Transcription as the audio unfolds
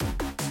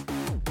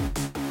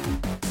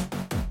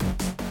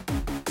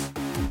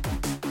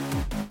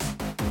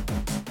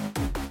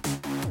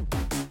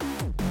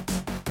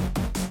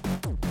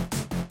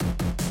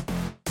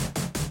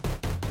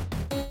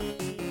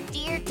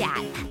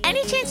Dad,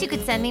 any chance you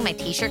could send me my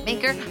t-shirt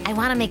maker? I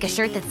want to make a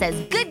shirt that says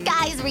Good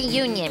Guys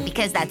Reunion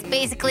because that's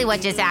basically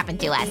what just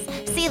happened to us.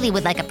 Sealy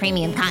would like a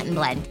premium cotton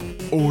blend.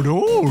 Oh,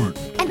 no.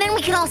 And then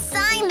we can all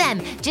sign them,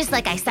 just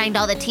like I signed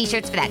all the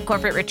t-shirts for that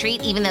corporate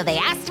retreat even though they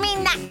asked me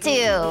not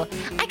to.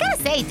 I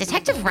gotta say,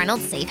 Detective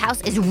Reynolds' safe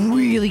house is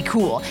really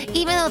cool,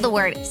 even though the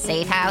word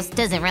safe house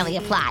doesn't really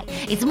apply.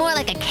 It's more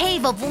like a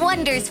cave of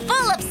wonders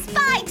full of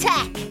spy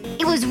tech.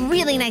 It was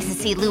really nice to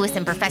see Lewis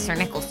and Professor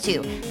Nichols,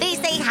 too. They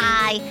say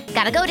hi.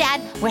 Gotta go,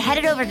 Dad. We're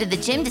headed over to the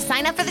gym to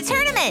sign up for the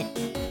tournament.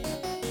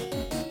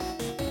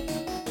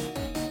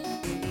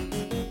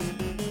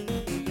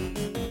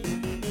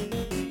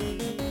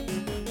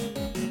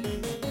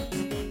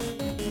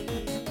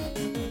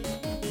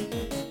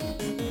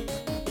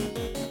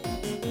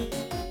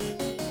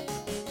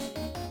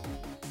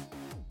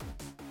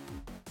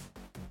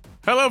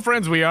 Hello,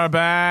 friends. We are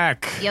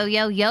back. Yo,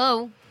 yo,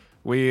 yo.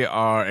 We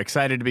are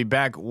excited to be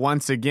back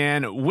once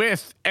again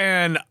with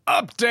an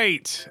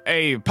update,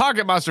 a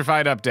Pocket Monster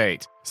Fight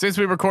update. Since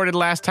we recorded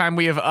last time,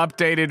 we have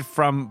updated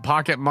from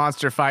Pocket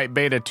Monster Fight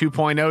Beta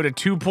 2.0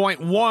 to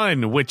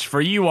 2.1, which for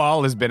you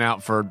all has been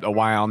out for a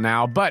while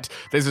now, but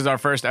this is our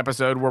first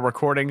episode we're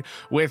recording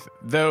with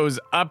those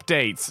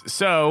updates.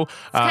 So,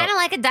 It's kind of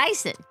like a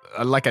Dyson.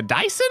 like a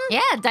Dyson? Yeah,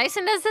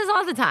 Dyson does this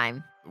all the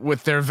time.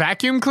 With their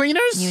vacuum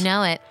cleaners? You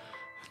know it.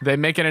 They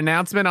make an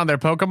announcement on their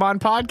Pokemon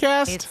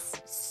podcast?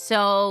 It's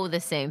so the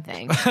same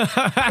thing.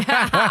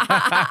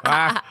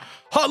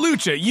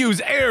 Hawlucha, use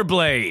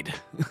Airblade.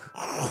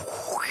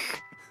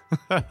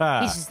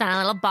 He's just on a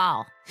little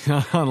ball.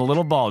 On a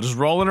little ball, just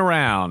rolling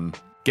around,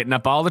 getting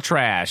up all the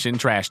trash in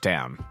Trash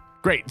Town.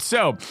 Great.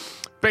 So,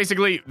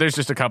 basically, there's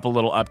just a couple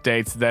little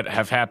updates that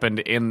have happened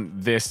in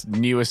this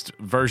newest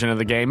version of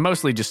the game.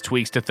 Mostly just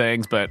tweaks to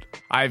things, but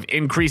I've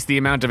increased the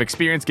amount of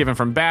experience given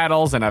from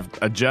battles, and I've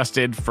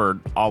adjusted for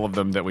all of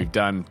them that we've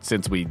done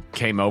since we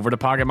came over to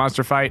Pocket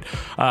Monster Fight.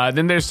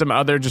 Then there's some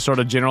other just sort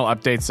of general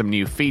updates, some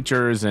new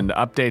features and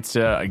updates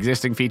to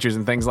existing features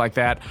and things like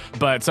that.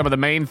 But some of the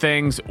main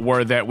things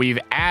were that we've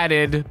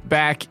added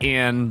back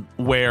in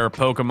where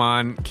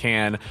Pokemon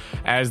can,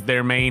 as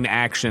their main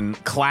action,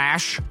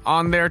 clash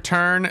on their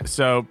turn.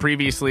 So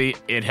previously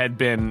it had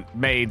been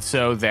made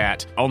so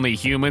that only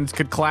humans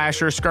could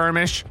clash or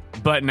skirmish,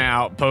 but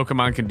now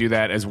Pokemon can do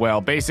that as well.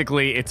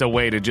 Basically, it's a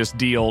way to just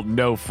deal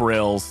no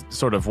frills,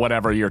 sort of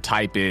whatever your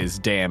type is,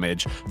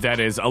 damage that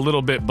is a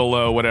little bit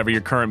below whatever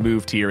your current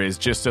move tier is,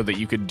 just so that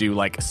you could do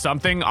like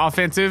something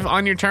offensive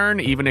on your turn,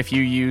 even if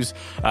you use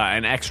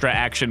an extra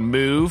action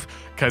move,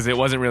 because it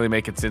wasn't really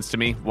making sense to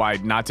me why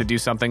not to do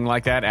something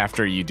like that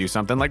after you do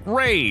something like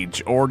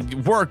Rage or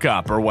Work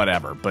Up or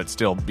whatever, but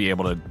still be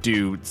able to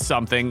do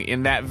something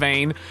in that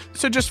vein.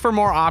 So just for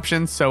more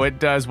options, so it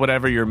does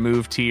whatever your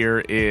move tier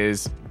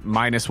is,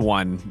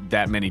 -1,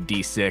 that many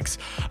D6,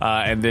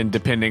 and then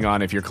depending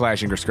on if you're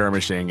clashing or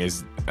skirmishing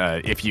is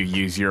if you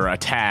use your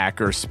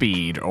attack or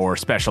speed or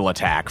special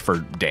attack for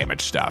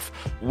damage stuff.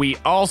 We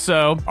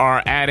also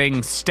are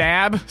adding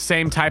stab,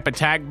 same type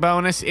attack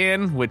bonus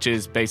in, which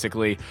is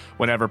basically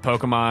whenever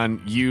Pokemon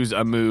use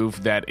a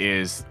move that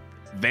is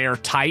their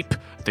type,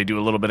 they do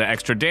a little bit of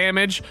extra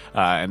damage,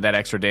 and that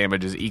extra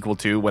damage is equal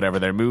to whatever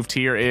their move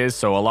tier is.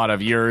 So a lot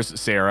of yours,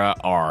 Sarah,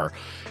 are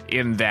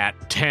in that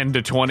 10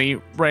 to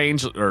 20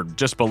 range, or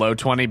just below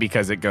 20,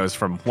 because it goes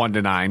from 1 to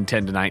 9,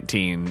 10 to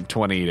 19,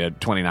 20 to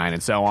 29,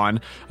 and so on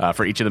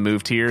for each of the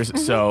move tiers.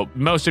 Mm-hmm. So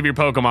most of your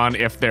Pokemon,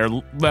 if they're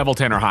level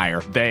 10 or higher,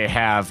 they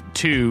have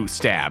 2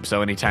 stab.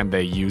 So anytime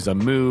they use a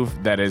move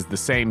that is the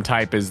same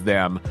type as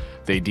them,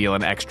 they deal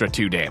an extra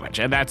 2 damage.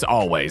 And that's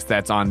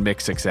on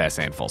mixed success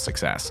and full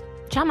success.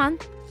 Come on.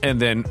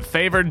 And then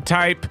favored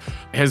type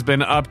has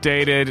been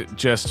updated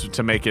just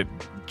to make it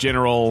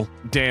general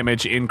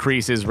damage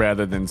increases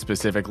rather than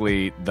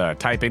specifically the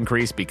type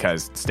increase,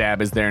 because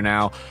stab is there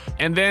now.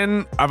 And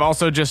then I've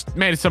also just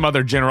made some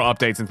other general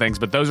updates and things,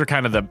 but those are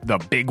kind of the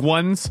big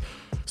ones.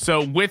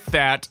 So with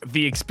that,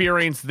 the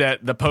experience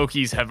that the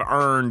Pokies have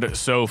earned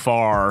so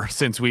far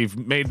since we've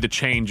made the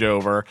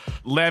changeover,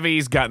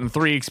 Levy's gotten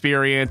 3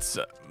 experience,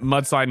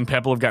 Mudslide and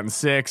Pebble have gotten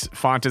 6,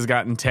 Fanta's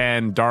gotten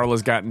 10,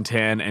 Darla's gotten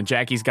 10, and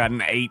Jackie's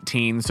gotten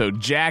 18. So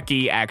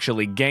Jackie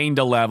actually gained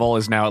a level,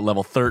 is now at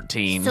level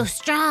 13. So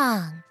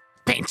strong.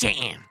 Pinch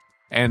him.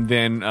 And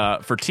then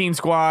for Teen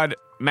Squad,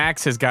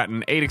 Max has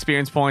gotten 8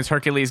 experience points,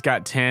 Hercules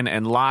got 10,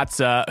 and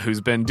Lotsa,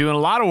 who's been doing a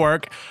lot of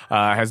work,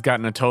 has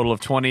gotten a total of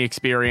 20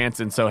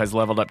 experience, and so has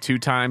leveled up 2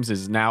 times,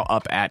 is now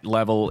up at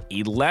level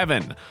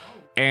 11.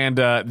 And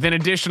then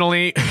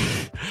additionally,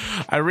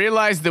 I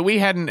realized that we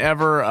hadn't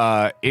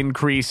ever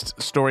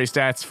increased story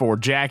stats for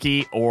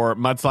Jackie or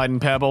Mudslide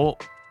and Pebble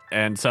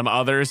and some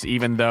others,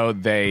 even though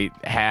they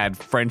had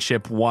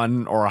friendship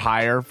 1 or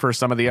higher for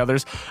some of the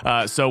others.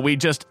 So we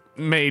just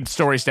made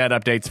story stat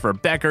updates for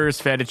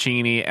Beckers,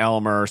 Fettuccine,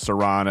 Elmer,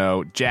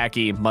 Serrano,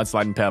 Jackie,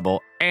 Mudslide and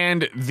Pebble,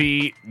 and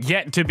the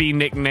yet-to-be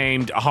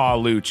nicknamed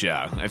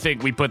Hawlucha. I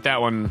think we put that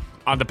one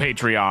on the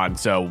Patreon,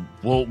 so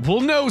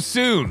we'll know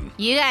soon.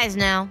 You guys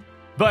know.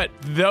 But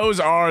those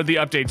are the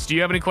updates. Do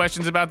you have any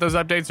questions about those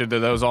updates, or do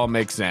those all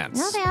make sense?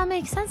 No, they all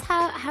make sense.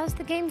 How's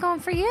the game going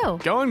for you?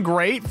 Going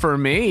great for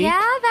me.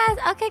 Yeah,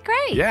 that's okay,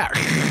 great. Yeah.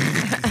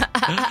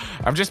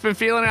 I've just been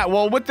feeling it.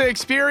 Well, with the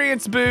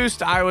experience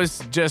boost, I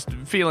was just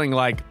feeling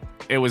like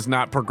it was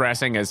not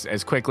progressing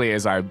as quickly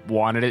as I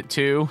wanted it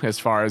to, as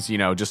far as,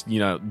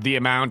 the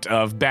amount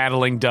of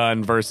battling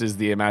done versus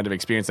the amount of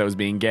experience that was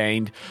being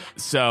gained.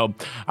 So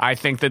I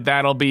think that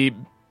that'll be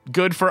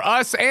good for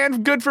us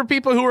and good for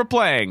people who are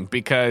playing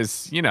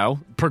because,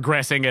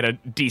 progressing at a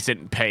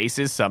decent pace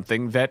is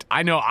something that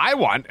I know I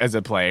want as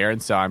a player.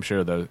 And so I'm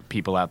sure the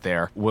people out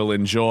there will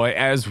enjoy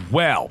as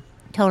well.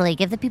 Totally.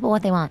 Give the people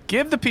what they want.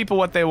 Give the people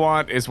what they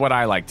want is what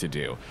I like to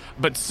do.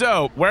 But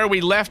so, where we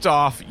left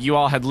off, you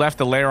all had left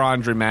the Lair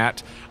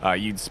Laundromat.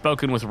 You'd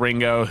spoken with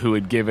Ringo, who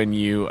had given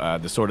you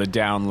the sort of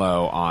down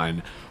low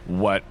on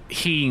what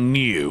he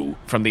knew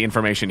from the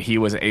information he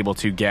was able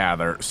to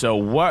gather. So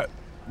what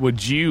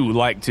would you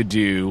like to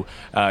do?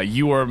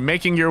 You are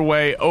making your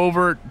way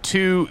over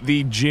to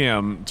the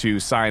gym to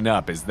sign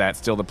up. Is that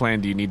still the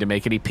plan? Do you need to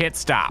make any pit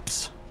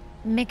stops?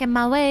 Making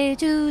my way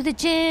to the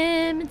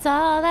gym, it's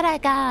all that I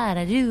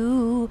gotta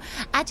do.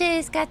 I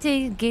just got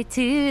to get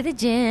to the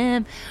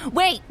gym.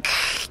 Wait,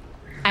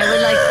 I would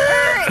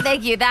like.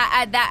 Thank you.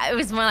 That it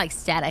was more like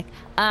static.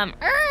 I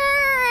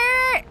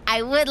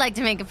would like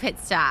to make a pit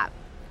stop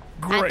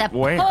Great. at the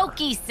Where? Poke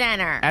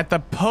Center. At the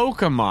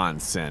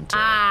Pokemon Center.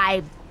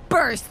 I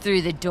burst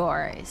through the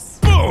doors.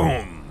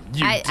 Boom!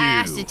 I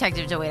asked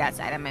Detective to wait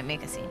outside. I might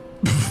make a scene.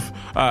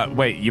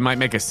 Wait, you might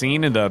make a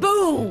scene in the...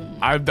 Boom!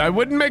 I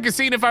wouldn't make a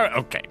scene if I...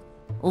 Okay.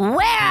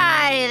 Where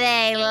are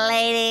they,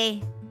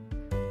 lady?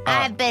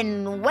 I've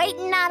been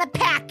waiting on a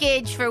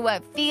package for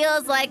what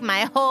feels like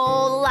my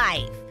whole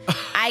life.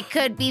 I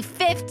could be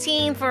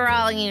 15 for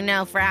all you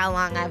know for how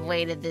long I've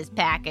waited this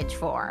package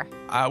for.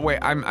 Wait,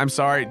 I'm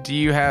sorry. Do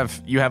you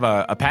have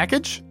a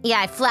package?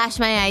 Yeah, I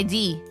flashed my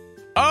ID.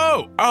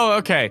 Oh,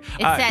 okay.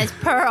 It says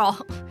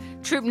Pearl,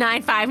 Troop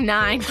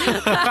 959.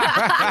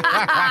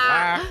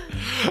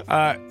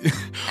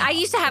 I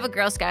used to have a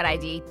Girl Scout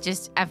ID,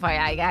 just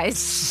FYI,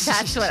 guys.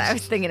 That's what I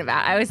was thinking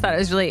about. I always thought it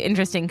was really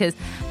interesting because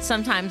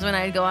sometimes when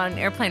I'd go on an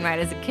airplane ride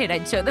as a kid,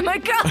 I'd show them my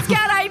Girl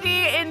Scout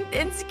ID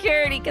in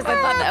security because I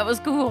thought that was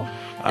cool.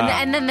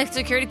 And then the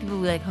security people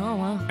would be like, oh,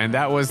 wow. And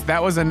that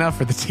was enough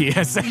for the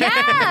TSA.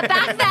 Yeah,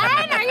 back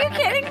then? Are you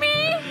kidding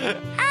me?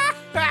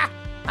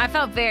 I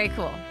felt very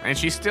cool. And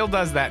she still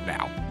does that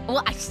now.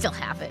 Well, I still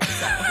have it,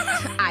 so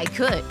I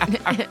could.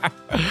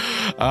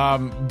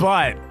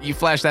 But you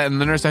flash that, and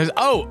the nurse says,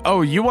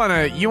 "Oh, you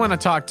wanna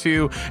talk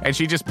to?" And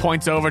she just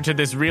points over to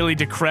this really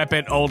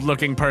decrepit,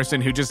 old-looking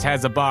person who just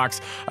has a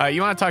box.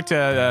 You want to talk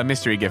to a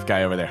mystery gift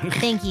guy over there?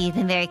 Thank you. You've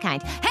been very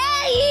kind.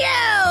 Hey,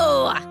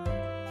 you!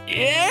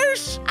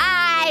 Yes.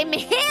 I'm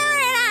here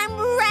and I'm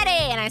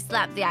ready. And I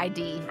slapped the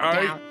ID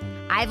down.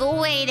 I've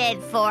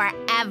waited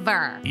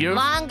forever,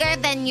 longer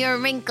than your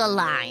wrinkle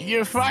line.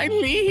 You're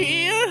finally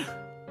here.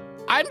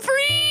 I'm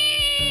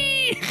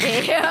free!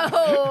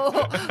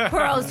 Ew.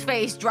 Pearl's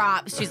face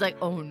drops. She's like,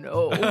 oh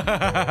no.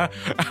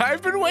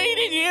 I've been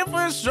waiting here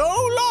for so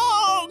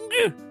long.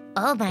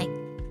 Oh my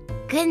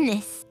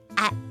goodness.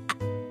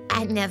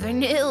 I never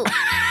knew.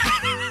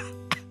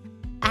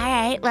 All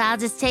right, well, I'll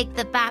just take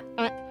the back.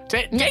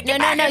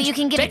 No, you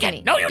can give it to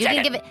me. No, you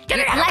can give it.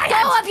 Let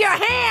go of your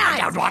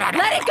hand.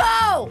 Let it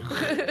go.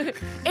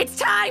 It's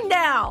time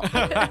now.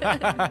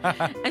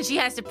 And she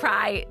has to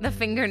pry the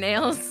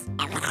fingernails.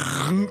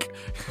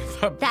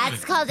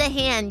 That's called a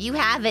hand. You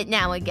have it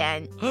now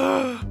again.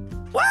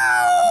 Woo!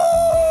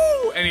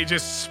 And he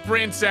just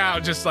sprints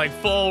out, just like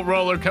full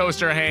roller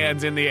coaster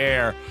hands in the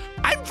air.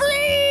 I'm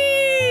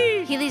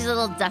free! He leaves a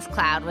little dust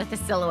cloud with a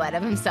silhouette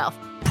of himself.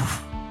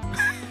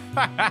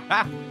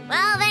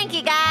 Well, thank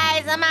you,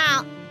 guys. I'm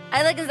out.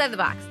 I look inside the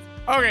box.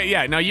 Okay,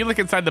 yeah. Now you look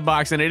inside the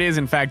box, and it is,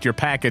 in fact, your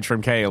package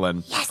from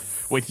Kaylin.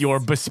 Yes! With your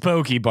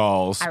bespokey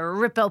balls. I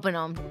rip open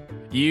them.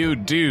 You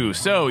do.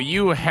 So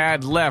you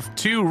had left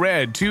 2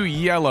 red, 2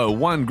 yellow,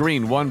 1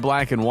 green, 1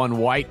 black, and 1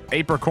 white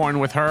apricorn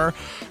with her.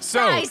 So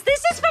guys,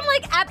 this is from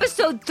like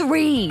episode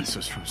 3. This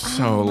was from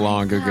so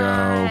long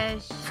ago.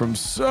 From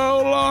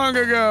so long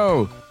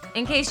ago.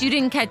 In case you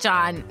didn't catch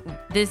on,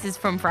 this is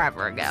from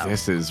forever ago.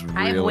 This is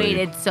really... I've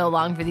waited so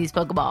long for these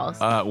Pokeballs.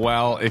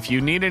 Well, if you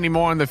need any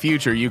more in the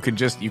future, you can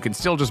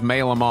still just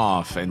mail them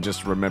off and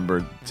just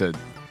remember to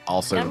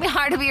also... It's gonna be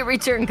hard to be a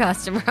return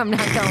customer, I'm not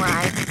gonna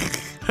lie.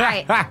 All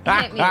right,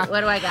 hit me. What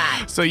do I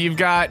got? So you've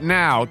got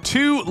now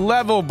 2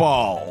 level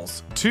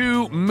balls,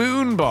 2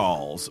 moon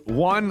balls,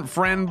 1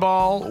 friend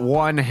ball,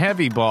 1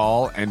 heavy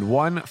ball, and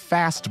 1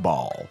 fast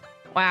ball.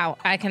 Wow,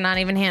 I cannot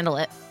even handle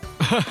it.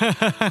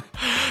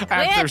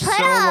 After so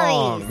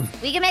long.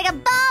 We can make a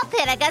ball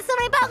pit. I got so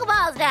many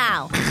Pokeballs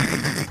now.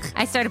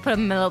 I started to put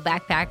them in my little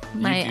backpack.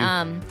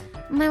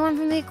 My one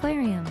from the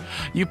aquarium.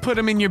 You put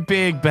them in your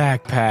big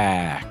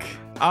backpack.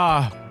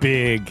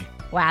 Big.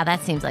 Wow,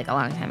 that seems like a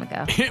long time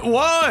ago. It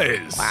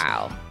was.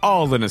 Wow.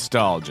 All the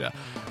nostalgia.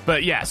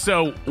 But yeah,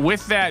 so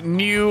with that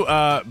new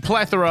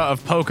plethora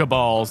of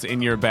Pokeballs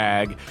in your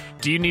bag,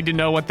 do you need to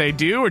know what they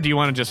do, or do you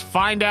want to just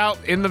find out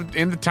in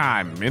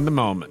the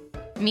moment?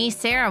 Me,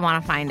 Sarah,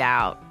 want to find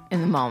out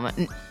in the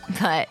moment,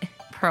 but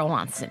Pearl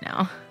wants to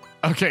know.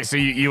 Okay, so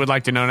you would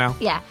like to know now?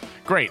 Yeah.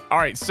 Great. All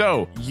right,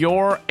 so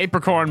your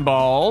Apricorn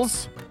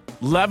balls,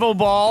 level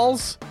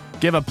balls,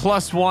 give a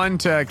 +1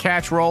 to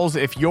catch rolls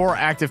if your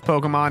active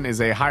Pokemon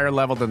is a higher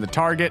level than the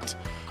target.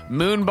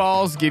 Moon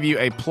balls give you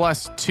a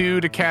 +2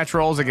 to catch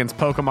rolls against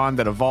Pokemon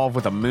that evolve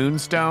with a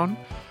Moonstone.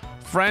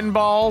 Friend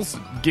balls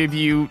give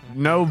you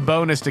no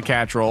bonus to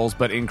catch rolls,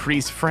 but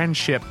increase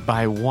friendship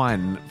by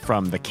 1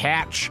 from the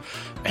catch.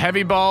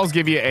 Heavy balls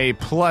give you a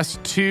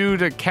 +2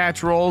 to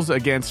catch rolls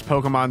against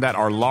Pokemon that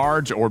are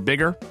large or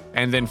bigger.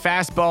 And then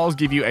fast balls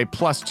give you a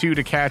 +2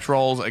 to catch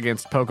rolls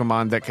against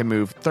Pokemon that can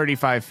move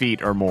 35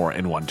 feet or more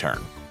in one turn,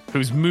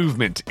 whose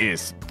movement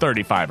is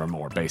 35 or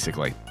more,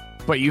 basically.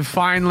 But you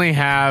finally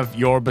have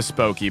your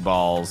Bespokey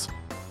balls.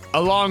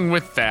 Along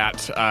with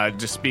that,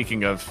 just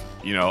speaking of,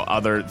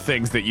 other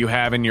things that you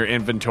have in your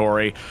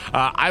inventory,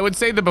 I would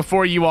say that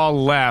before you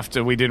all left,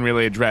 we didn't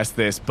really address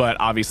this, but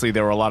obviously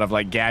there were a lot of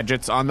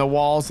gadgets on the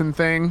walls and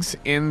things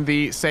in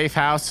the safe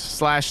house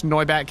 /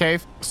 Noibat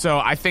cave. So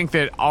I think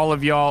that all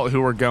of y'all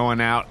who are going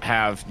out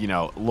have,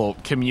 a little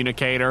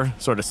communicator,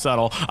 sort of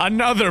subtle,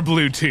 another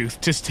Bluetooth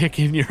to stick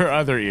in your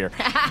other ear.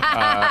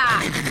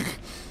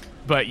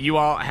 But you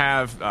all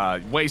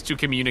have ways to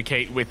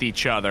communicate with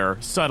each other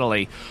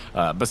subtly,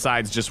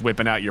 besides just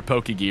whipping out your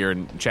Pokegear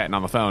and chatting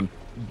on the phone.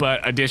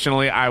 But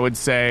additionally, I would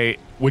say,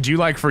 would you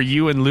like for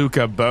you and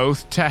Luca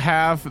both to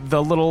have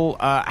the little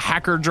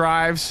hacker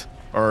drives?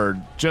 Or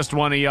just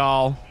one of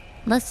y'all?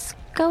 Let's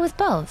go with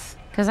both,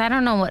 because I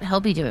don't know what he'll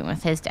be doing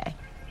with his day.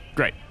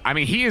 Great. I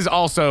mean, he is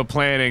also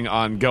planning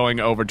on going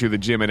over to the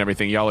gym and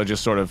everything. Y'all are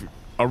just sort of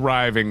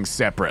arriving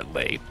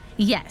separately.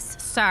 Yes.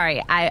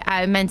 Sorry.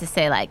 I meant to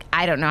say,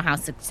 I don't know how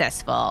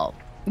successful,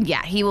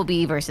 he will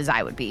be versus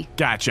I would be.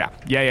 Gotcha.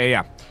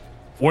 Yeah.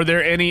 Were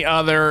there any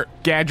other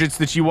gadgets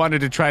that you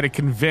wanted to try to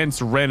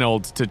convince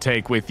Reynolds to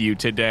take with you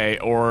today,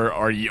 or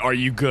are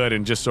you good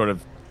and just sort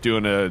of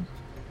doing a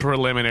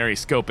preliminary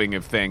scoping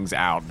of things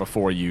out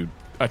before you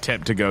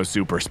attempt to go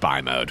super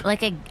spy mode?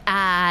 Like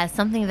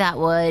something that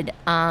would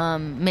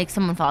make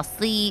someone fall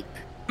asleep.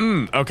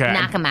 Okay.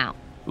 Knock them out.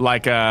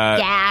 Like a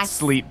gas.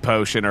 Sleep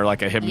potion or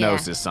like a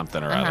hypnosis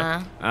something or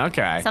other.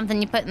 Okay.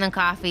 Something you put in the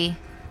coffee.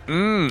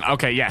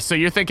 Okay, yeah. So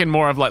you're thinking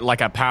more of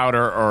like a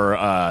powder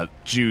or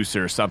juice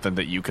or something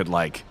that you could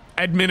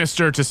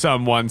administer to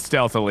someone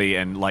stealthily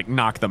and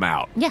knock them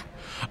out. Yeah.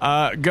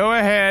 Go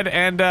ahead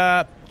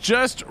and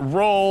just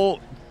roll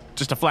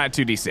just a flat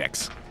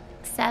 2d6.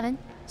 7.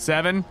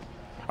 7?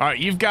 All right,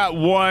 you've got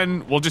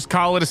 1. We'll just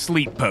call it a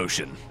sleep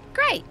potion.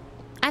 Great.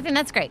 I think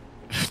that's great.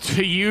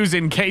 To use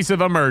in case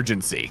of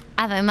emergency.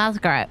 I think that's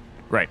great.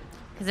 Right.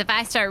 Because if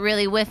I start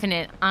really whiffing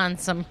it on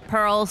some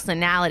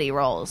personality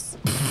rolls,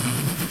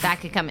 that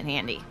could come in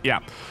handy. Yeah.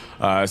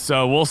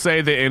 So we'll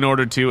say that in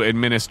order to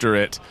administer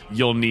it,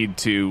 you'll need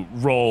to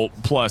roll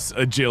plus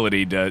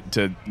agility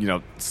to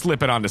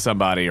slip it onto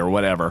somebody or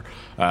whatever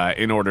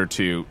in order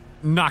to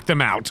knock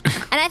them out.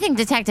 And I think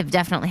Detective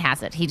definitely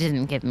has it. He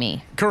didn't give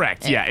me.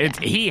 Correct. Yeah.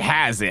 He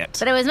has it.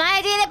 But it was my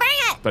idea to bring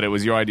it. But it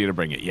was your idea to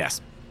bring it.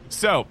 Yes.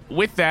 So,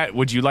 with that,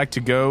 would you like to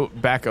go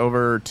back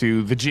over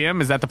to the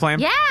gym? Is that the plan?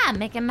 Yeah,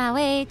 making my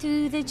way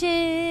to the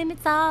gym.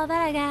 It's all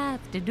that I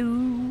got to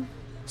do.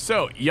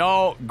 So,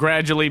 y'all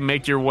gradually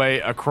make your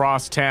way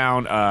across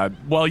town.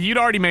 You'd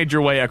already made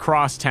your way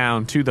across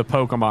town to the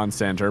Pokemon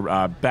Center,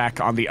 back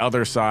on the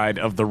other side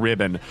of the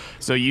ribbon.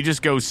 So, you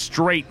just go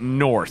straight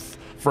north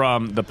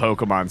from the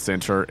Pokemon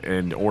Center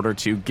in order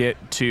to get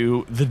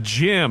to the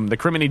gym, the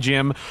Criminy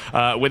Gym,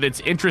 with its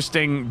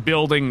interesting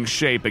building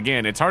shape.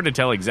 Again, it's hard to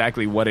tell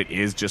exactly what it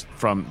is just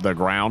from the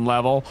ground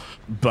level,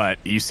 but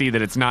you see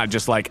that it's not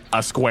just like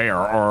a square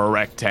or a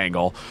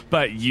rectangle,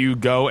 but you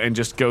go and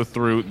just go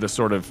through the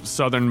sort of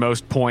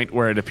southernmost point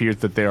where it appears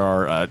that there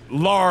are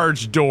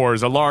large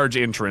doors, a large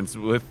entrance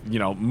with,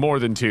 more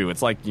than 2.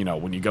 It's like,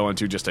 when you go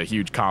into just a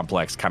huge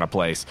complex kind of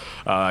place,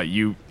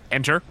 you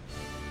enter.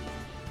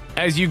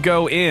 As you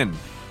go in,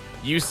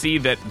 you see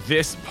that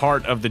this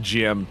part of the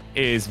gym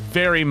is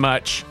very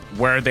much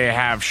where they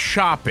have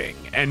shopping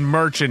and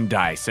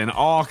merchandise and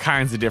all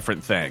kinds of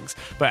different things.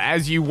 But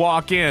as you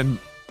walk in,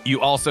 you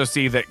also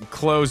see that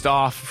closed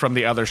off from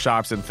the other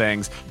shops and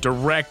things,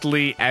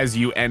 directly as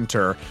you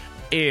enter,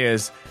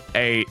 is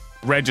a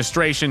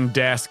registration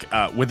desk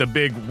with a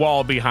big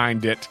wall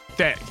behind it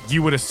that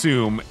you would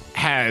assume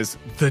has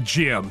the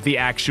gym, the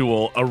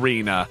actual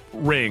arena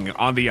ring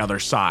on the other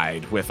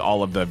side with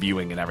all of the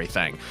viewing and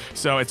everything.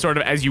 So it's sort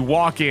of, as you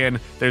walk in,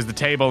 there's the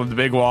table and the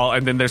big wall,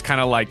 and then there's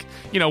kind of like,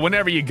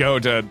 whenever you go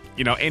to,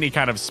 any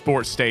kind of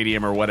sports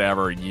stadium or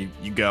whatever, you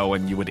go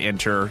and you would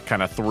enter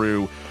kind of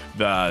through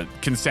the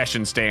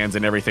concession stands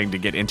and everything to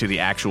get into the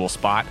actual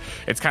spot.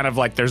 It's kind of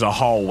like there's a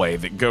hallway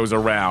that goes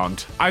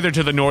around either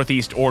to the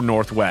northeast or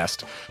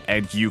northwest,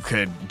 and you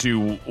could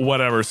do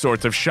whatever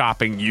sorts of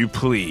shopping you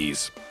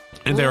please.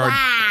 And there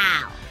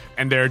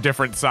are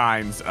different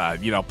signs,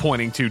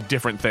 pointing to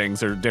different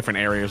things or different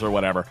areas or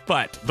whatever.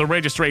 But the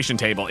registration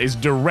table is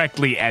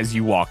directly as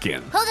you walk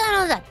in. Hold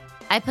on.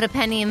 I put a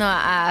penny in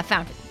the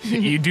fountain.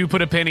 You do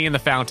put a penny in the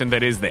fountain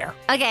that is there.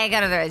 Okay, I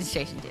got to the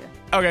registration too.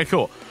 Okay,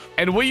 cool.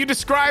 And will you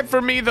describe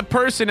for me the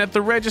person at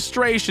the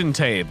registration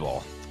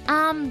table?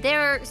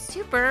 They're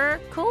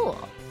super cool.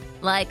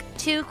 Like,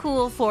 too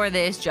cool for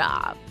this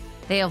job.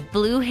 They have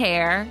blue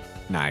hair.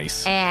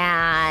 Nice.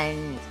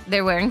 And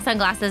they're wearing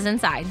sunglasses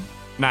inside.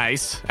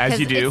 Nice, as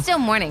you do. It's still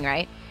morning,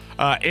 right?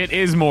 It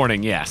is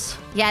morning, yes.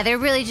 Yeah, they're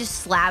really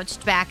just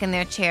slouched back in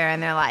their chair,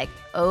 and they're like,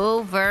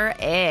 over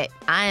it.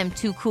 I am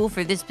too cool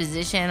for this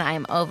position. I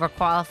am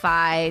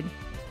overqualified.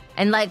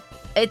 And,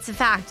 it's a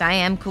fact. I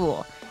am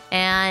cool.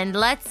 And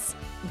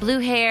blue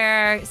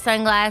hair,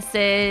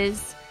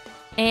 sunglasses,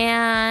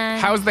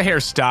 and... How's the hair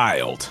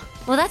styled?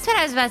 Well, that's what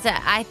I was about to say.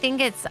 I think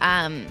it's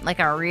like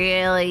a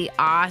really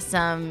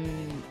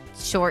awesome,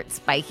 short,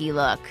 spiky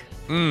look.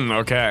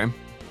 Okay.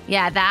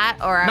 Yeah, that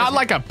or... Not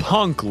like a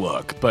punk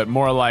look, but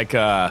more like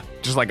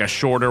just like a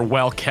shorter,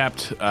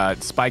 well-kept,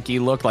 spiky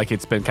look, like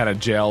it's been kind of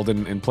gelled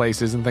in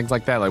places and things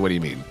like that. Like, what do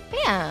you mean?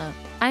 Yeah,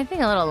 I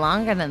think a little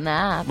longer than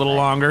that. A little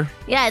longer?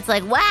 Yeah, it's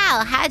like,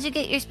 wow, how'd you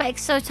get your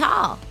spikes so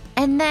tall?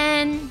 And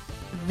then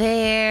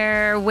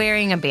they're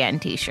wearing a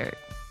band t-shirt.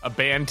 A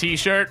band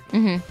t-shirt?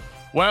 Mm-hmm.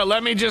 Well,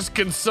 let me just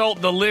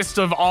consult the list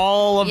of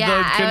all of the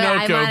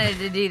Kanoko. I wanted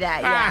to do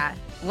that, yeah.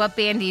 What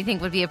band do you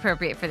think would be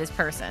appropriate for this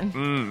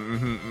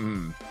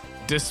person?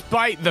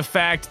 Despite the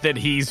fact that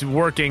he's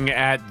working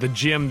at the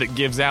gym that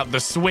gives out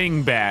the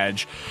swing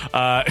badge,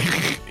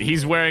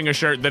 he's wearing a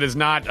shirt that is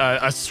not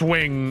a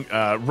swing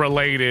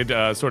related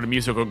sort of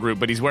musical group,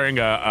 but he's wearing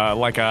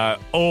a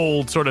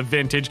old sort of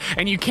vintage,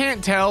 and you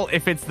can't tell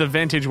if it's the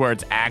vintage where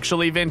it's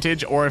actually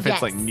vintage or if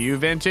it's like new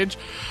vintage,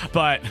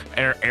 but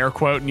air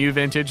quote new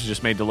vintage,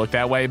 just made to look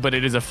that way, but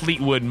it is a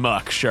Fleetwood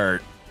Muck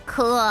shirt.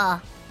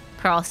 Cool,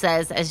 Pearl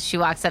says as she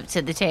walks up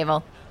to the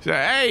table. So,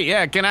 hey,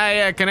 yeah, can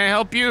I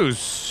help you?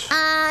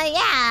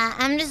 Yeah,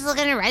 I'm just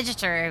looking to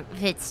register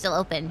if it's still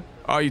open.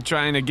 Are you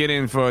trying to get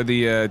in for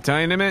the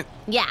tournament?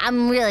 Yeah,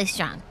 I'm really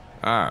strong.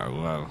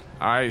 Oh, well,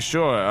 all right,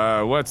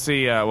 sure. What's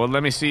the,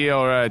 let me see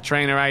your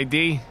trainer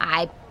ID.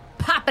 I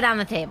pop it on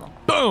the table.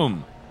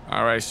 Boom!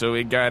 All right, so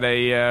we got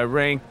a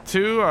rank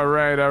 2, all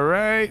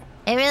right.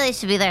 It really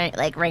should be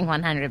like rank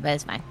 100, but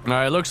it's fine. All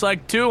right, looks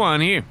like 2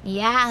 on here.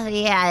 Yeah,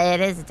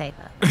 it is a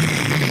typo.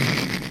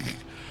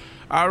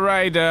 All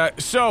right,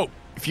 so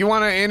if you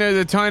want to enter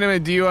the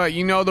tournament, do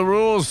you know the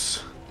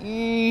rules?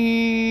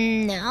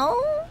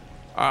 No.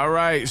 All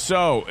right,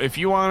 so if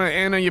you want to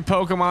enter your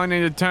Pokemon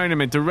in the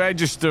tournament to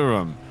register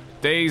them,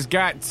 there's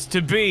got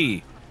to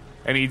be,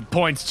 and he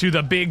points to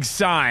the big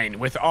sign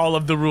with all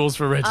of the rules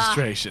for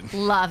registration.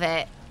 Love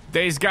it.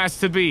 There's got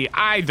to be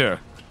either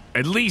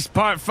at least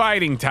part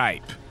fighting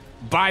type,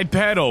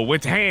 bipedal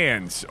with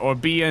hands, or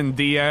be in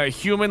the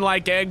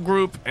human-like egg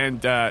group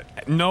and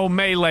no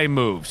melee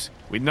moves.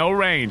 With no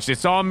range.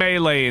 It's all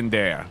melee in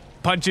there.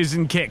 Punches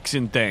and kicks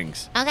and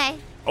things. Okay.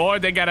 Or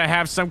they gotta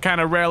have some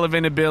kind of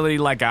relevant ability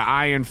like an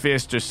Iron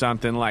Fist or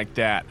something like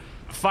that.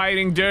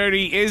 Fighting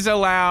dirty is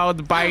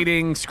allowed.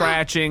 Biting,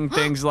 scratching,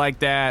 things like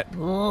that.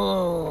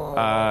 Ooh.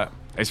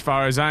 As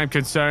far as I'm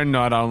concerned,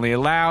 not only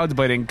allowed,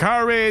 but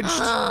encouraged.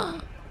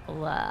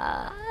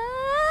 What?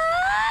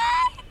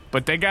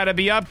 But they gotta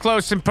be up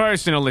close and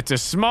personal. It's a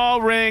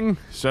small ring,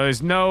 so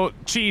there's no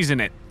cheese in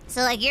it.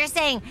 So, you're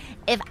saying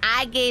if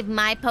I gave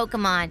my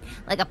Pokemon,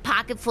 a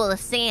pocket full of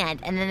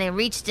sand, and then they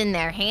reached in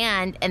their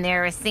hand, and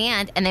there was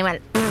sand, and they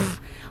went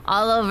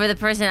all over the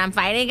person I'm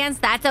fighting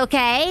against, that's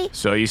okay?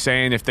 So you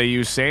saying if they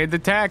use sand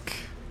attack?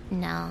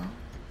 No.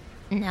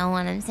 No,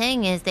 what I'm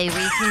saying is they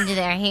reach into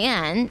their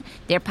hand,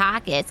 their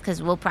pockets, because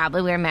we'll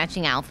probably wear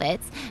matching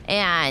outfits,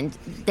 and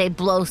they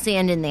blow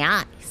sand in the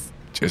eyes.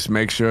 Just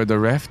make sure the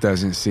ref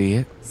doesn't see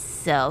it.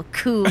 So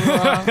cool. Hey,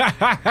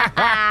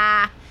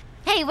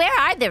 where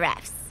are the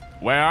refs?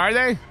 Where are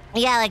they?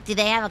 Yeah, do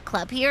they have a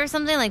club here or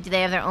something? Do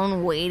they have their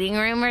own waiting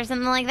room or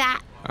something like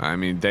that? I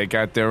mean, they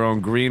got their own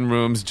green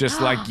rooms,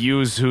 just like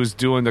yous who's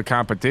doing the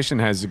competition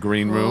has a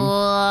green room.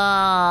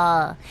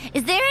 Cool.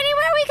 Is there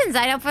anywhere we can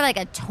sign up for,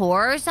 a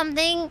tour or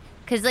something?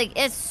 Because,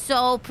 it's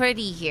so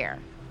pretty here.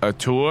 A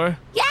tour?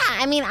 Yeah,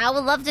 I mean, I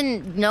would love to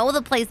know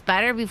the place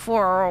better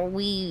before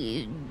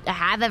we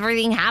have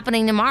everything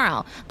happening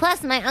tomorrow.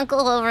 Plus, my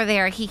uncle over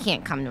there, he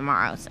can't come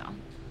tomorrow, so...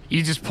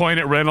 You just point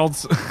at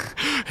Reynolds,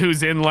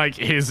 who's in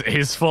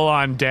his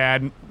full-on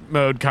dad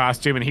mode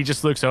costume, and he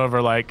just looks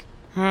over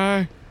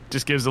hi.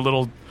 Just gives a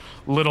little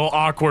little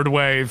awkward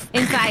wave.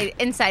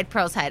 Inside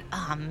Pearl's head.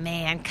 Oh,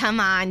 man, come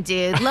on,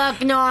 dude.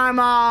 Look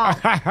normal.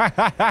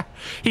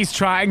 He's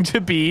trying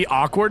to be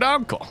awkward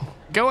uncle.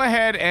 Go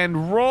ahead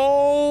and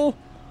roll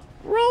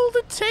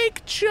to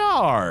take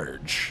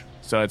charge.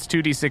 So it's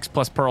 2d6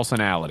 plus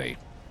personality.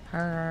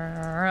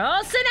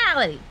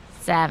 Personality.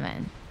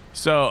 7.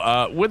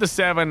 So with a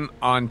 7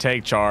 on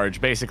take charge,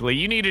 basically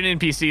you need an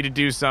NPC to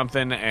do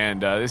something,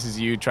 and this is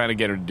you trying to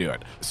get her to do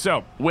it.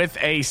 So with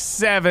a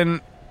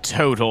 7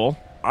 total,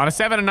 on a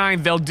 7 and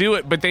 9, they'll do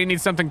it, but they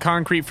need something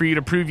concrete for you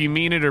to prove you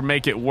mean it or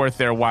make it worth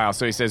their while.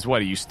 So he says,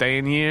 "What are you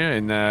staying here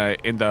in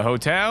the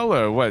hotel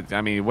or what?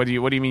 I mean, what do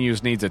you mean you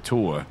just needs a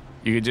tour?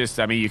 You could just,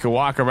 you could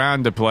walk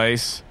around the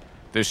place.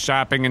 There's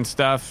shopping and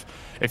stuff.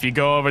 If you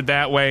go over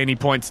that way," and he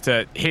points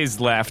to his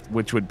left,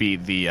 which would be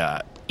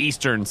the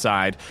eastern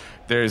side.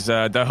 There's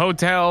the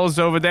hotels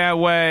over that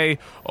way,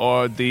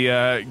 or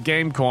the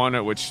game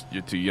corner, which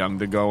you're too young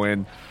to go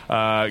in.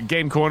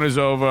 Game corner's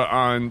over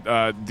on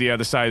the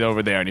other side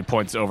over there, and he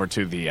points over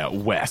to the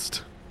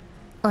west.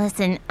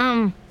 Listen,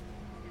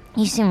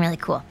 you seem really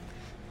cool.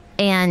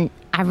 And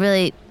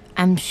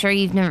I'm sure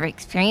you've never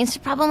experienced a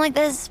problem like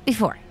this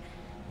before.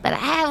 But I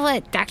have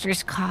what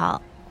doctors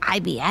call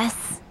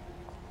IBS.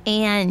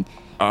 And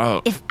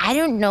if I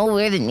don't know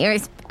where the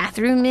nearest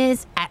bathroom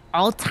is at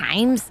all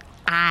times,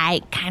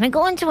 I kind of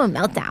go into a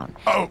meltdown.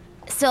 Oh.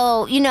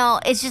 So,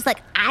 it's just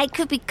like I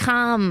could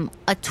become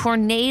a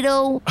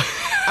tornado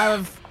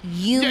of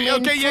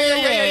human fluid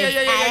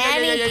at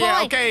any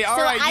point. Okay, all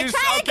so right. I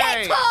try to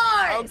get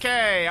towards.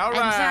 Okay, all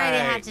right. I'm sorry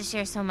to have to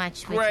share so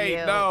much with you.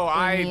 Great, no,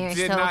 I You're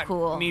did so not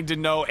cool. need to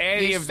know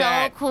any You're of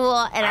that. so cool,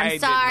 and I'm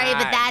sorry,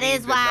 but that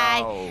is why.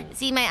 Know.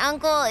 See, my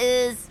uncle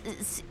is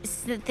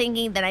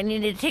thinking that I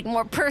needed to take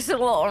more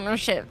personal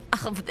ownership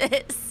of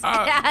this.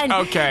 And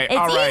okay, it's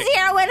all right.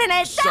 easier when an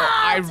adult. So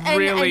I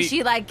really- and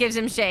she gives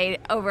him shade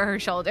over her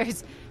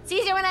shoulders. It's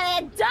easier when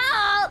an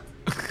adult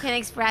can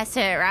express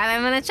it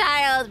rather than a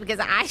child, because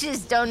I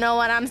just don't know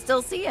what I'm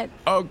still seeing.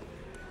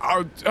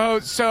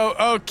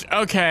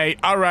 Okay,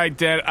 all right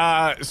then.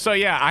 So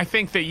yeah, I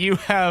think that you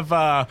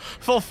have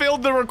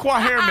fulfilled the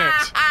requirement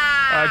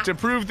to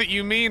prove that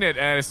you mean it,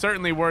 and it's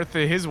certainly worth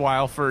his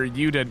while for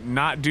you to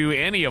not do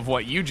any of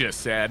what you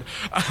just said.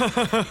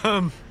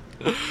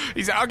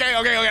 He said,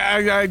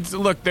 okay.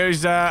 Look, there's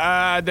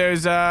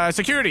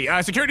security.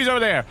 Security's over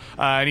there.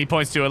 And he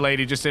points to a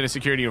lady just in a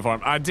security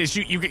uniform.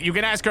 You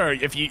can ask her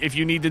if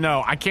you need to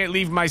know. I can't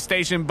leave my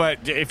station,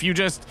 but if you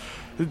just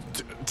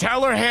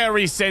tell her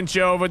Harry sent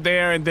you over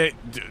there, and that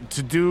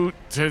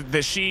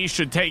she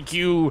should take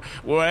you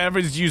wherever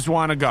you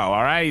want to go.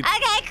 All right?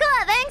 Okay,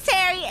 cool. Thanks,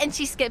 Harry. And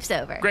she skips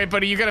over. Great,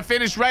 buddy. You gotta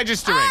finish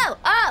registering.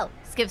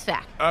 Skips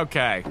back.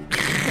 Okay.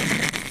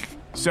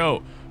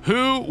 So,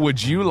 who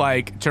would you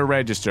like to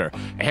register?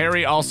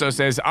 Harry also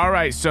says, all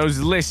right, so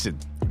listen.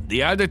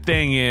 The other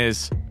thing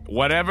is,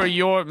 whatever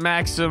your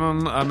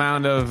maximum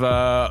amount of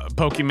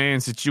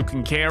Pokemons that you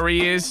can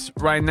carry is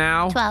right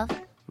now. 12.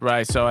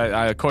 Right, so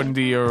according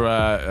to your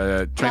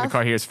trainer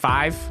card here is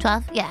 5.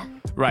 12, yeah.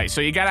 Right, so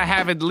you gotta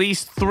have at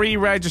least 3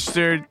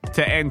 registered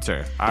to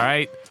enter, all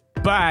right?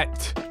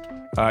 But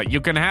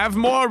you can have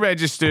more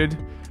registered,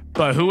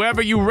 but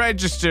whoever you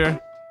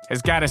register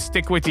has got to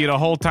stick with you the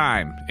whole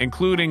time,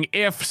 including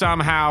if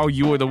somehow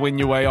you were to win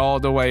your way all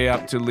the way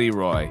up to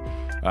Leroy.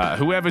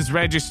 Whoever's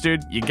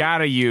registered, you got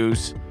to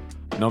use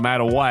no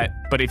matter what.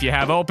 But if you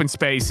have open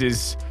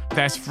spaces,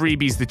 that's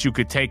freebies that you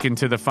could take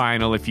into the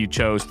final if you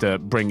chose to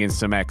bring in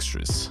some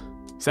extras.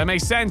 Does that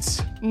make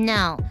sense?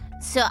 No.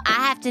 So I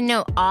have to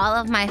know all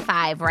of my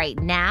 5 right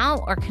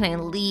now, or can I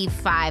leave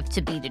 5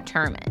 to be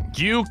determined?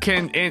 You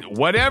can,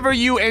 whatever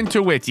you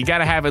enter with, you got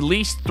to have at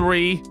least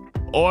 3.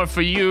 Or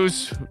for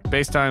use,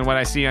 based on what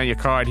I see on your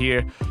card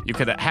here, you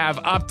could have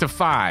up to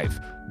 5.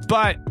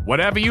 But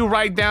whatever you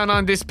write down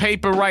on this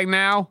paper right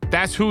now,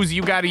 that's whose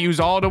you got to use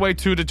all the way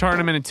through the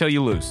tournament until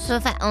you lose. So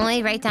if I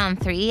only write down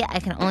 3, I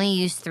can only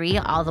use 3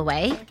 all the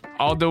way?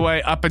 All the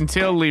way up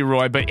until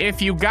Leroy. But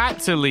if you got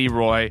to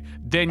Leroy,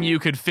 then you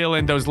could fill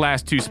in those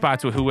last 2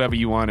 spots with whoever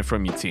you wanted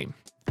from your team.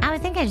 I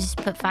would think I just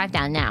put 5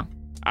 down now.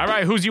 All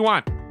right, who's you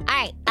want? All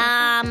right,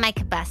 my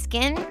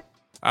Kabuskin.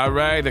 All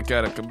right, I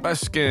got a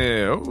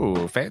Kabuskin.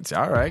 Oh, fancy.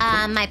 All right.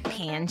 Cool. My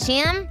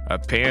Pancham. A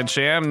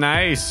Pancham.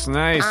 Nice.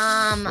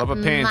 Love a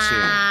Pancham.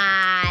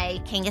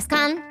 My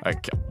Kangaskhan.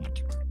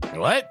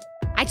 What?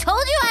 I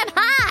told you I'm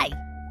high.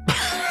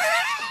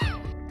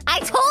 I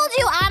told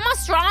you I'm a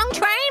strong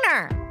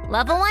trainer.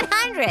 Level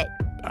 100.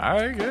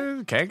 All right,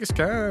 good.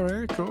 Kangaskhan. All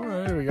right, cool. All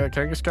right, we got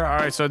Kangaskhan. All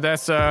right, so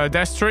that's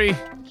 3.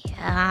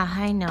 Yeah,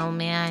 I know,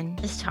 man.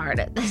 It's hard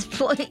at this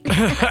point.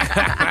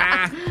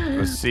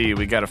 Let's see.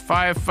 We got a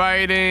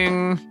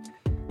firefighting.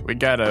 We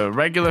got a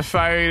regular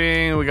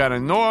fighting. We got a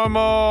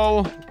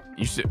normal.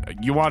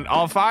 You want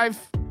all 5?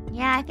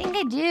 Yeah, I think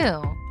I do.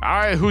 All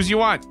right, who's you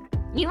want?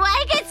 You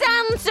make it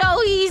sound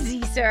so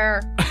easy,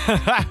 sir.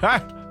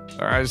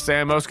 All right,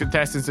 Sam, most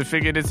contestants have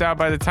figured this out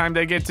by the time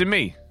they get to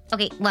me.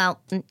 Okay, well,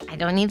 I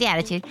don't need the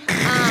attitude.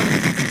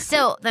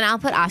 So then I'll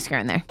put Oscar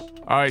in there.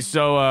 All right,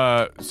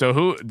 so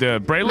who?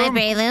 The My Breloom?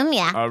 Breloom,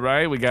 yeah. All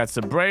right, we got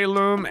some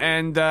Breloom,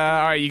 and all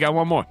right, you got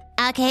one more.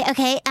 Okay.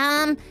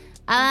 I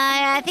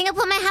think I'll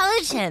put my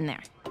Hawlucha in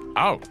there. Oh,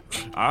 all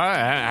right.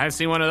 I haven't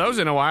seen one of those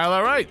in a while.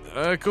 All right,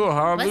 cool.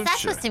 Hawlucha. What's that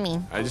supposed to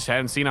mean? I just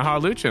hadn't seen a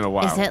Hawlucha in a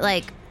while. Is it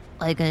like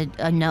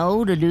a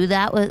no to do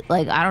that with?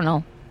 Like, I don't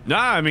know. No,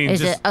 I mean,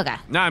 Is it? Okay.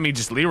 No, I mean,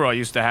 just Leroy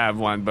used to have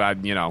one, but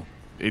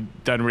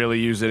it doesn't really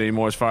use it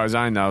anymore, as far as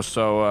I know.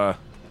 So,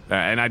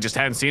 and I just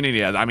hadn't seen it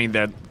yet. I mean,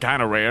 they're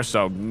kind of rare,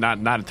 so not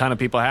a ton of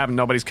people have them.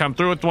 Nobody's come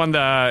through with one,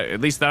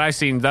 at least that I've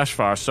seen thus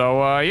far.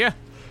 So, yeah.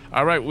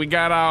 All right, we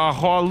got our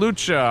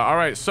Hawlucha. All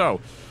right, so,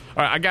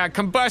 I got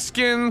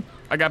Combuskin,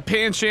 I got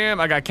Pancham,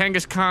 I got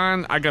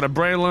Kangaskhan, I got a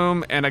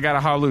Breloom, and I got a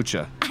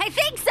Hawlucha. I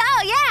think so.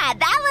 Yeah,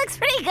 that looks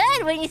pretty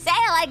good when you say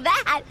it like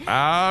that.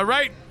 All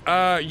right.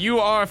 You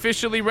are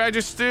officially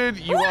registered.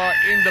 You are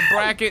in the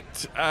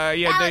bracket.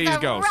 Yeah, there you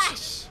go.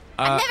 Rush.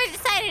 I've never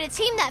decided to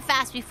team that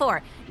fast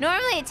before.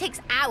 Normally it takes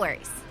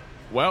hours.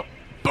 Well,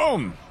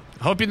 boom.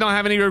 Hope you don't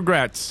have any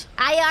regrets.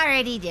 I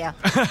already do.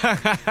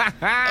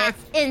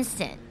 It's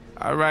instant.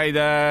 All right.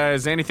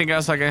 Is there anything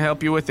else I can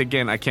help you with?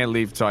 Again, I can't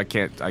leave, so I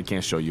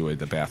can't show you where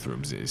the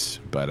bathrooms is.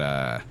 But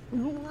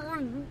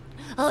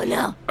Oh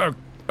no.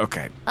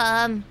 Okay.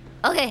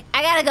 Okay,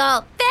 I gotta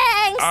go.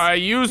 Thanks.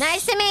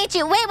 Nice to meet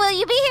you. Wait, will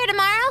you be here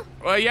tomorrow?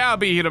 Well, yeah, I'll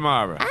be here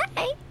tomorrow.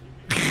 Hi.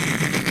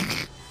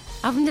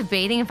 I'm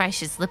debating if I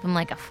should slip him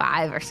like a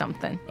 5 or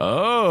something.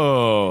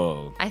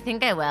 Oh. I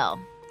think I will.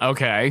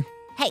 Okay.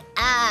 Hey,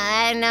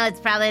 I know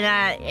it's probably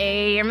not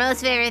your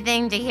most favorite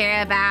thing to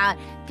hear about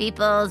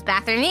people's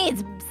bathroom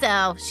needs,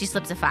 so she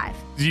slips a 5.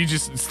 You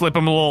just slip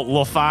him a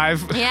little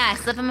 5? Yeah,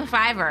 slip him a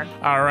 5-er.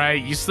 All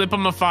right, you slip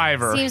him a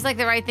 5-er. Seems like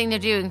the right thing to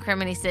do in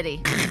Criminy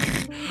City.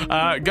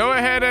 Go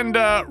ahead and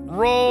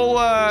roll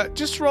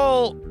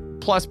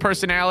plus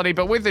personality,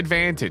 but with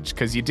advantage,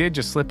 because you did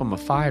just slip him a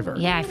 5-er.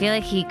 Yeah, I feel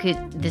like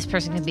this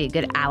person could be a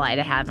good ally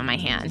to have in my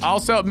hand.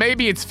 Also,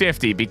 maybe it's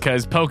 50,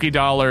 because Poké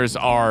Dollars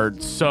are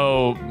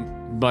so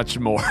much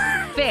more.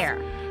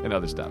 Fair. And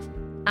other stuff.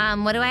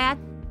 What do I add?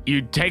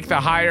 You take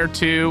the higher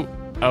 2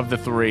 of the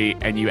 3,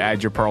 and you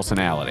add your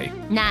personality.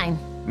 9.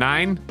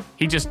 9?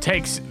 He just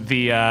takes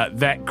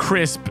that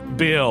crisp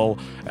bill,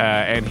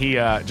 and he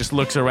just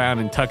looks around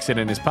and tucks it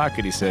in his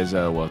pocket. He says,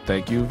 well,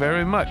 thank you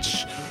very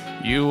much.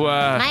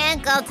 My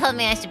uncle told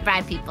me I should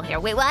bribe people here.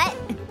 Wait, what?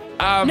 No,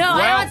 well,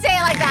 I don't say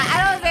it like that.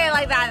 I don't say it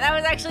like that. That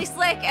was actually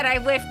slick, and I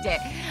whiffed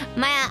it.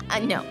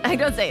 No, I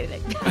don't say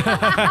anything.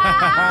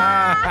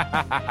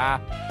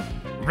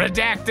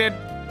 Redacted.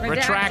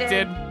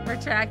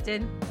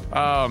 Retracted.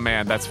 Oh,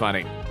 man, that's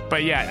funny.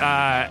 But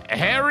yeah,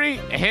 Harry,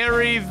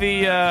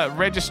 the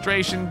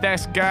registration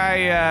desk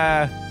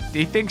guy,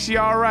 he thinks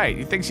you're all right.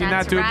 He thinks you're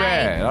not too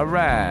bad. All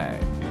right.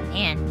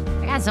 Man,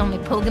 I got so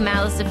many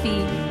Pokémon to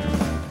feed.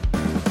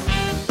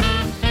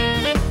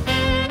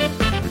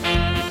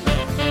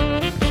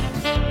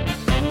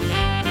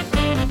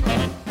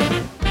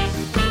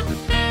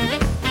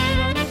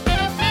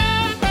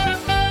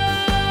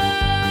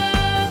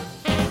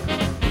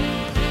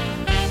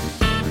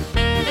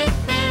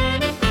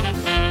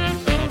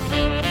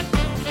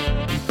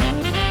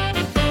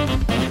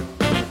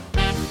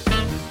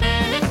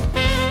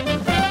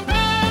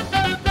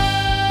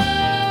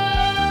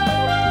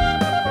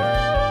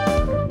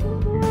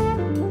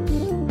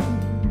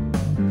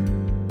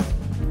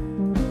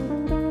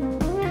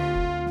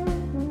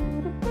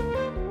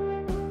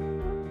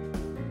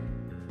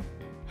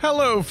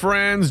 Hello,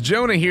 friends.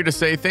 Jonah here to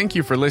say thank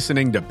you for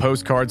listening to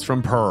Postcards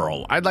from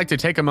Pearl. I'd like to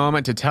take a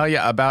moment to tell you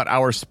about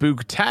our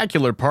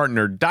spooktacular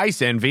partner,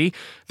 Dice Envy.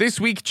 This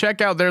week, check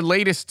out their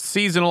latest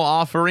seasonal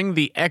offering,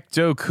 the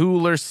Ecto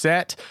Cooler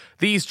Set.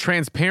 These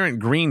transparent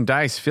green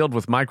dice filled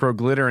with micro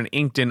glitter and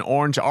inked in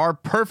orange are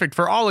perfect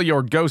for all of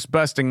your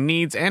ghost-busting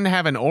needs and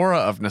have an aura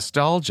of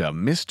nostalgia,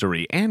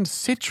 mystery, and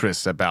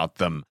citrus about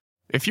them.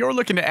 If you're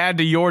looking to add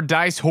to your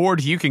dice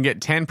hoard, you can get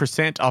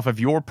 10% off of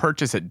your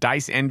purchase at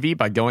Dice Envy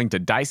by going to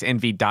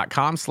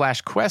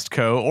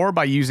diceenvy.com/questco or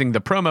by using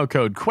the promo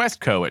code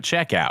QuestCo at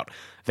checkout.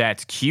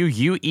 That's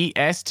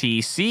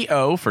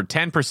QUESTCO for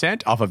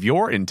 10% off of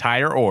your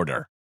entire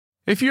order.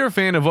 If you're a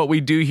fan of what we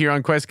do here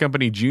on Quest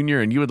Company Jr.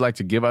 and you would like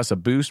to give us a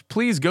boost,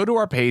 please go to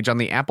our page on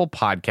the Apple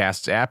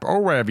Podcasts app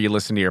or wherever you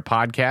listen to your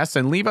podcasts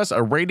and leave us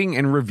a rating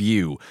and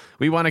review.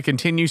 We want to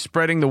continue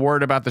spreading the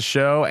word about the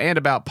show and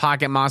about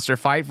Pocket Monster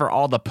Fight for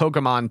all the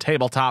Pokemon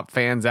tabletop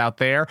fans out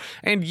there,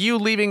 and you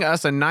leaving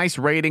us a nice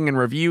rating and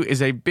review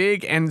is a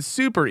big and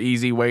super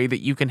easy way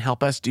that you can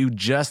help us do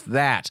just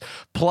that.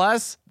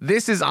 Plus,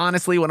 this is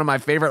honestly one of my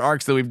favorite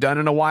arcs that we've done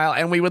in a while,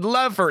 and we would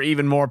love for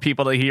even more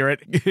people to hear it.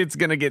 It's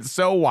going to get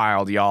so wild,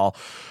 y'all.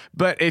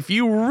 But if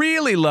you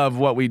really love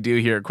what we do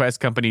here at Quest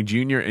Company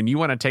Jr. and you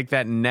want to take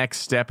that next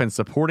step in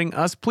supporting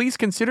us, please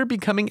consider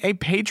becoming a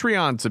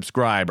Patreon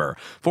subscriber.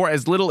 For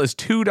as little as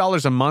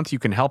 $2 a month, you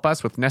can help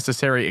us with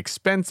necessary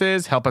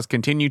expenses, help us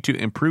continue to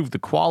improve the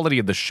quality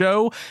of the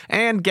show,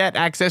 and get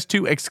access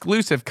to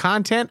exclusive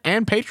content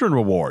and patron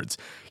rewards.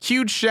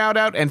 Huge shout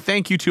out and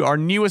thank you to our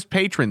newest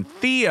patron,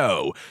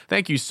 Theo.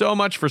 Thank you so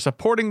much for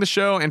supporting the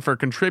show and for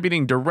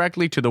contributing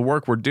directly to the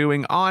work we're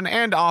doing on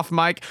and off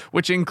mic,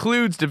 which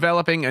includes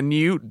developing a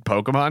new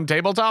Pokemon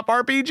tabletop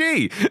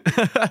RPG.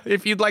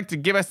 If you'd like to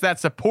give us that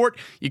support,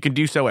 you can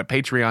do so at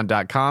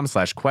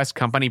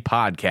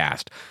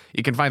patreon.com/questcompanypodcast.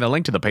 You can find a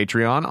link to the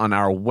Patreon on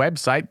our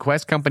website,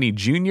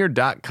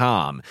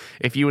 questcompanyjunior.com.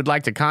 If you would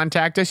like to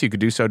contact us, you could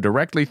do so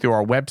directly through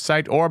our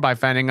website or by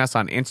finding us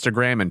on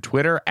Instagram and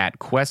Twitter at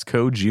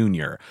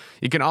QuestcoJunior.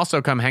 You can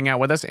also come hang out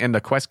with us in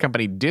the Quest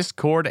Company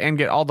Discord and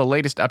get all the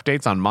latest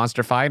updates on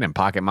Monster Fight and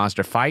Pocket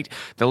Monster Fight.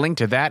 The link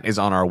to that is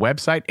on our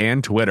website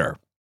and Twitter.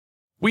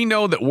 We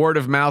know that word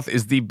of mouth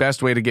is the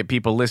best way to get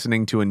people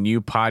listening to a new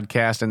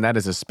podcast, and that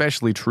is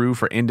especially true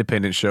for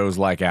independent shows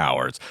like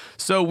ours.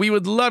 So we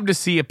would love to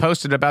see you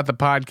posted about the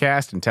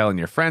podcast and telling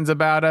your friends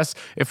about us.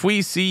 If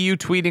we see you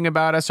tweeting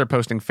about us or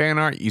posting fan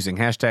art using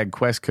hashtag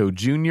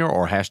QuestcoJunior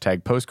or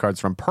hashtag Postcards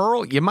from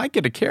Pearl, you might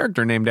get a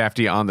character named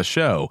after you on the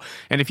show.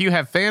 And if you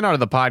have fan art of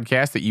the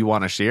podcast that you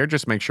want to share,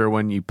 just make sure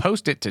when you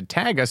post it to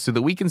tag us so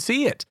that we can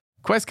see it.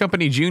 Quest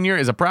Company Junior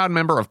is a proud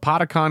member of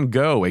Podicon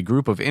Go, a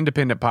group of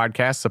independent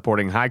podcasts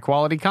supporting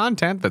high-quality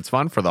content that's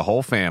fun for the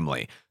whole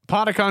family.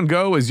 Podicon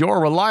Go is your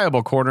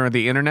reliable corner of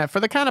the internet for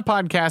the kind of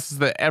podcasts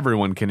that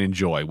everyone can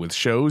enjoy, with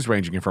shows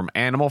ranging from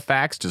animal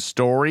facts to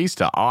stories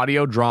to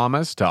audio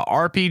dramas to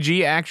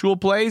RPG actual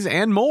plays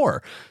and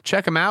more.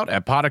 Check them out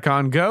at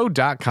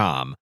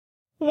podicongo.com.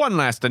 One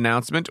last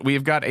announcement.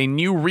 We've got a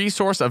new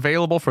resource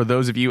available for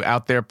those of you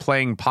out there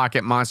playing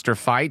Pocket Monster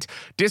Fight.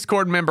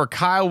 Discord member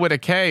Kyle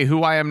Whitakay,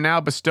 who I am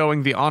now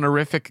bestowing the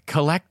honorific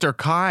Collector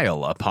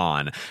Kyle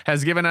upon,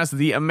 has given us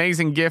the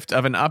amazing gift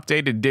of an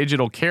updated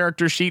digital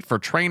character sheet for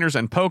trainers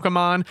and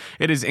Pokemon.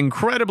 It is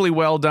incredibly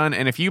well done,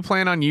 and if you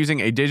plan on using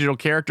a digital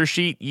character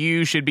sheet,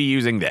 you should be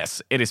using this.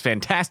 It is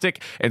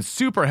fantastic and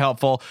super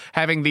helpful.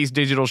 Having these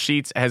digital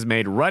sheets has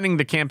made running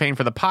the campaign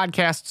for the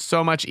podcast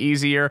so much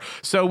easier,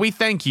 so we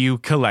thank you,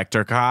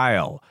 Collector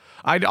Kyle.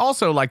 I'd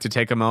also like to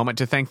take a moment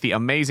to thank the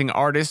amazing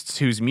artists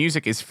whose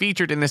music is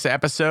featured in this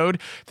episode.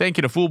 Thank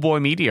you to Foolboy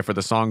Media for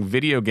the song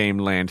Video Game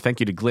Land. Thank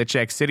you to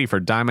GlitchX City for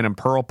Diamond and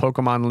Pearl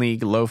Pokemon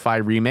League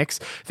Lo-Fi Remix.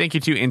 Thank you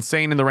to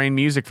Insane in the Rain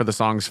Music for the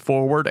songs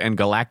Forward and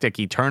Galactic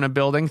Eterna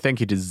Building. Thank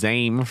you to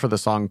Zame for the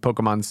song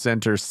Pokemon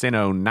Center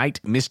Sinnoh Night,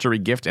 Mystery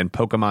Gift, and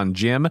Pokemon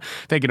Gym.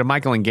 Thank you to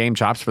Michael and Game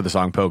Chops for the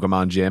song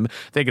Pokemon Gym.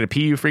 Thank you to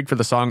PU Freak for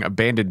the song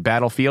Abandoned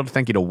Battlefield.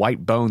 Thank you to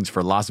White Bones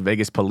for Las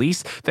Vegas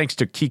Police. Thanks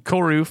to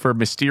Kikoru for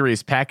Mysterious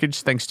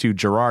Package. Thanks to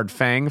Gerard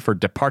Fang for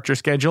Departure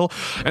Schedule.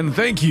 And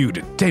thank you to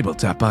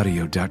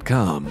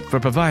TabletopAudio.com for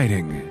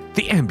providing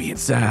the ambient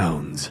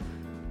sounds.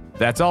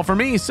 That's all for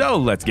me, so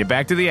let's get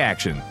back to the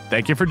action.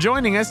 Thank you for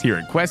joining us here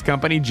at Quest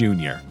Company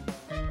Junior.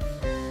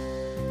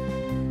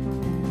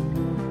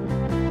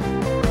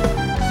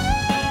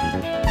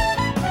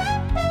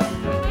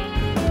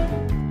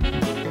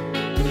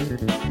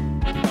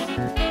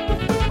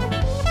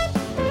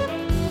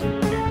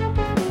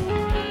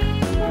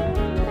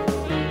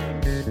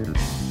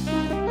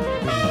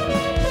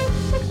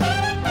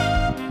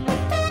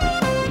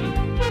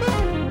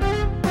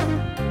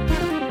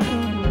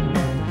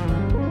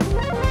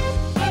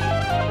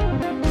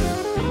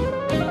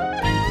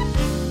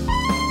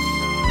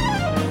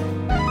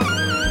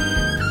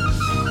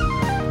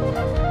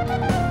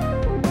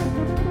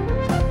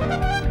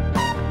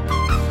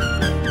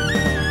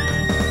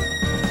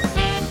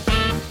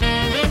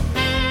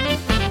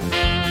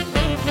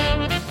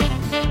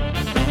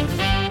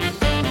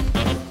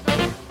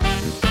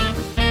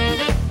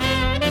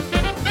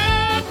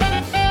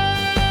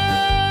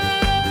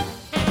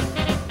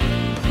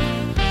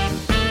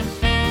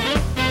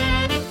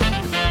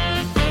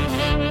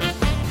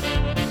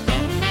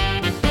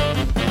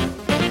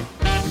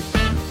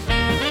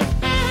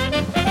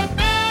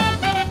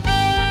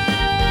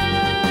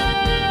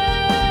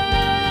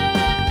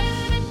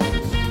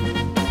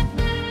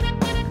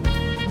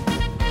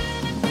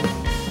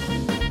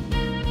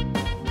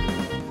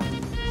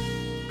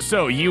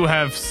 So you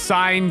have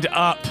signed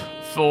up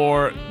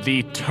for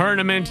the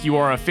tournament. You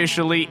are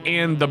officially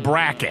in the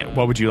bracket.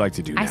 What would you like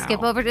to do now? I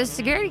skip over to the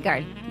security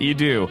guard. You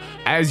do.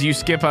 As you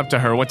skip up to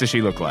her, what does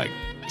she look like?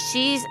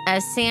 She's a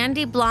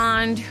sandy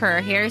blonde.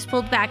 Her hair is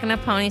pulled back in a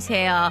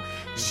ponytail.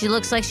 She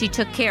looks like she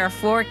took care of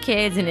 4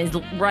 kids and is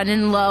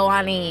running low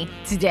on E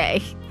today.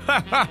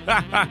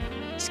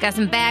 She's got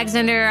some bags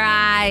under her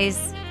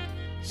eyes.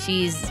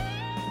 She's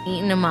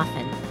eating a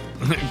muffin.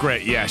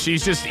 Great, yeah.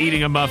 She's just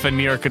eating a muffin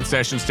near a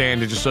concession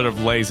stand and just sort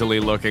of lazily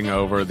looking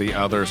over the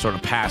other sort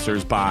of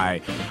passers-by.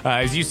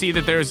 As you see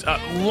that there's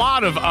a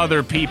lot of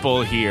other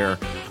people here,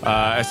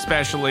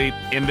 especially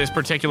in this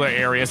particular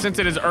area. Since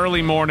it is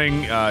early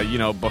morning,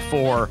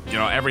 before,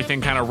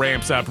 everything kind of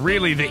ramps up.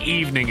 Really, the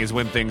evening is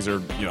when things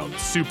are,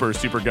 super,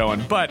 super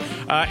going. But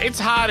it's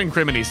hot in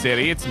Criminy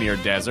City. It's near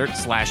desert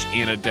 /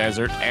 in a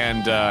desert.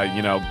 And,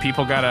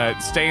 people got to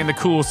stay in the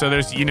cool. So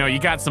there's, you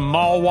got some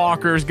mall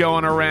walkers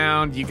going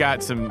around. You got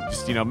got some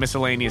just,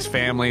 miscellaneous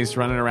families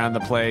running around the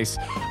place.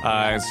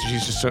 So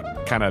she's just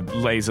kind of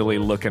lazily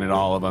looking at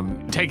all of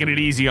them, taking it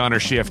easy on her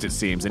shift, it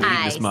seems, and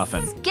eating this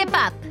muffin. Skip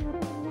up.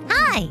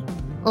 Hi,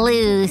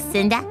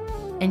 Lucinda.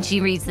 And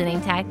she reads the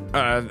name tag.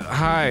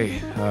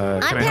 Hi.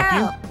 Can I Pearl.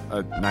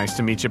 help you? Nice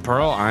to meet you,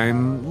 Pearl.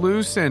 I'm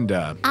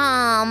Lucinda.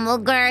 Well,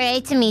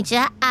 great to meet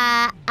you.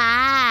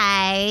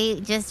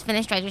 I just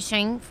finished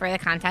registering for the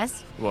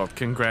contest. Well,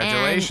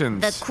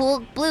 congratulations. And the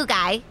cool blue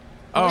guy.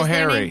 Oh, what was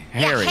their Harry. name?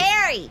 Harry. Yeah,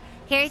 Harry.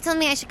 Harry told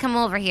me I should come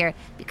over here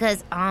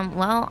because, I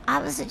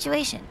have a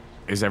situation.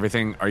 Is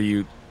everything? Are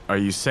you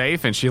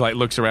safe? And she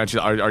looks around. She's,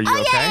 are you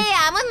okay? Yeah.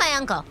 I'm with my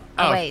uncle.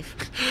 I'll wave.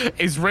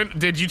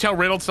 Did you tell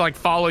Reynolds to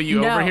follow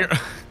you over here?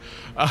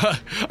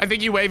 I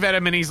think you wave at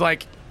him and he's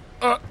like,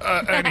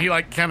 and he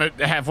kind of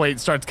halfway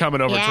starts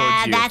coming over towards you.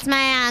 Yeah, that's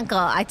my uncle.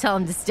 I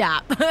told him to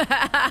stop.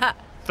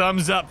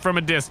 Thumbs up from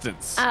a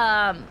distance.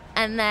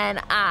 And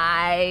then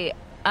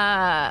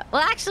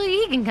actually,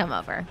 he can come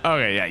over.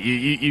 Okay, yeah,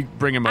 you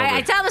bring him over.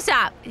 I tell him to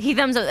stop. He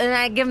thumbs up, and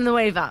I give him the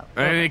wave up.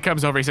 And he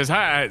comes over. He says,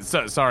 "Hi,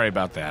 sorry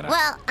about that."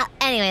 Well,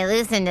 anyway,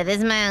 Lucinda, this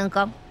is my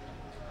uncle.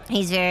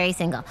 He's very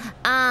single.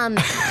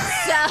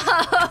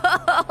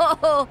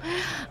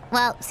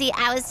 Well, see,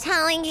 I was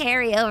telling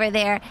Harry over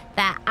there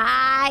that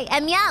I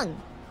am young.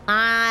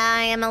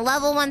 I am a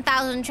level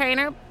 1000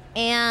 trainer,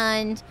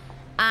 and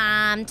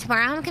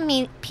tomorrow I'm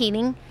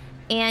competing,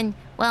 and,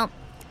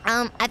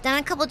 I've done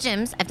a couple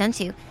gyms. I've done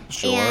 2.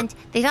 Sure. And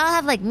they all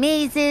have,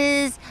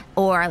 mazes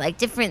or,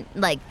 different,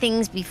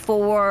 things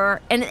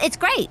before, and it's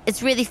great.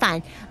 It's really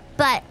fun.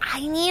 But I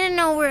need to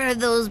know where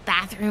those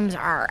bathrooms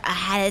are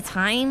ahead of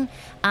time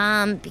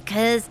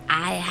because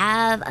I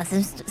have a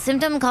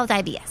symptom called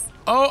IBS.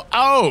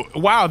 Oh,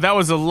 wow, that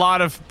was a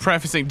lot of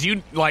prefacing. Do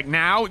you,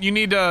 now, you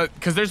need to,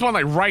 because there's one,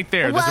 right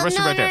there. There's the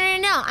restroom right there.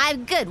 No,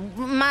 I'm good.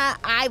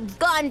 I've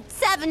gone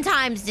 7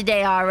 times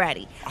today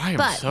already. I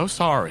am so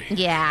sorry.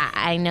 Yeah,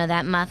 I know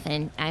that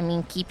muffin. I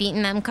mean, keep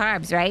eating them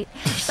carbs, right?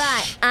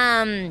 But,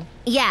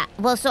 yeah,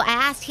 well, so I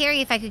asked Harry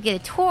if I could get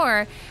a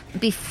tour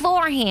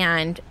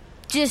beforehand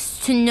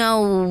just to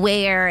know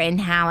where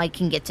and how I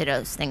can get to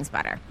those things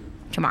better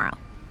tomorrow,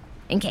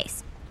 in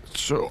case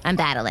Sure. I'm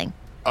battling.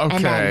 Okay.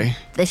 And then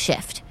the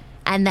shift.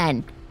 And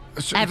then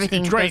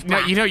everything great. goes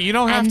black. No, you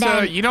don't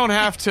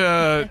have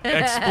to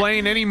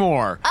explain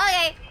anymore.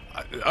 Okay.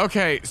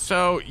 Okay,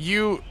 so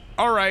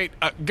all right,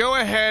 go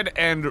ahead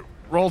and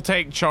roll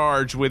take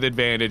charge with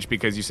advantage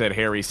because you said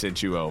Harry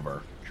sent you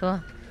over. Cool.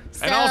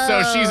 And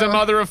also, she's a So-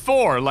 mother of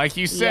 4, like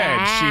you said.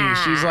 Yeah.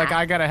 She's like,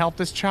 I gotta help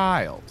this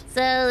child.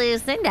 So,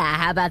 Lucinda,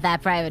 how about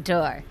that private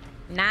tour?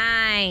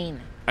 9.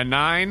 A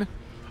 9?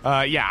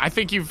 Yeah, I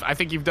think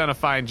you've done a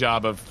fine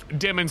job of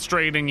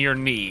demonstrating your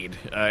need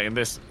in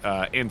this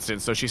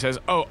instance. So she says,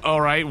 "Oh,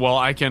 all right. Well,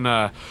 I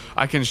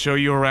can show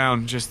you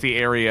around just the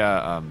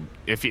area.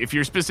 If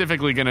you're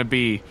specifically going to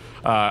be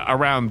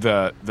around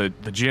the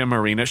gym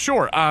arena,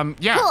 sure.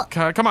 Yeah,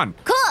 Cool. Come on.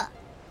 Cool.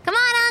 Come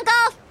on,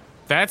 Uncle.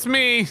 That's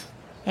me.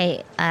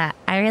 Hey, I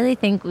really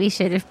think we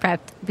should have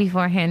prepped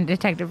beforehand,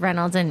 Detective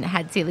Reynolds, and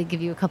had Celie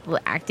give you a couple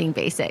of acting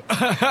basics.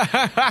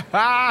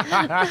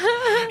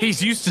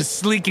 He's used to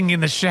sleeking in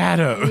the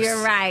shadows.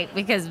 You're right,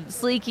 because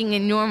sleeking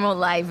in normal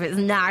life is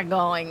not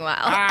going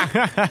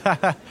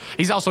well.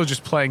 He's also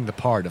just playing the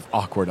part of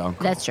awkward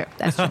uncle. That's true.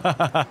 That's true.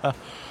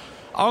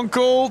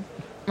 Uncle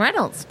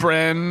Reynolds.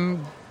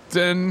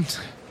 Brendan.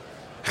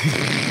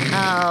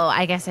 Oh,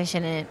 I guess I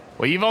shouldn't.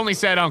 Well, you've only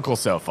said uncle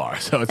so far,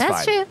 so it's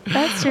That's fine. true.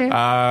 That's true.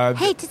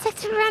 Hey,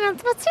 Detective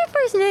Reynolds, what's your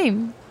first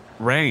name?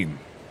 Rain.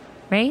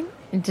 Rain?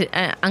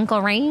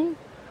 Uncle Rain?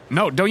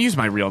 No, don't use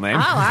my real name. Oh,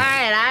 all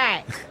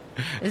right.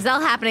 This is all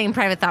happening in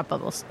private thought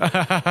bubbles.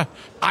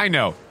 I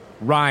know.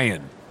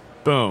 Ryan.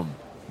 Boom.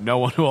 No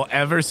one will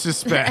ever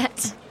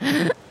suspect.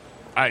 All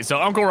right,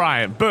 so Uncle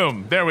Ryan.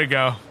 Boom. There we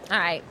go. All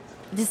right.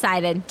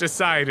 Decided.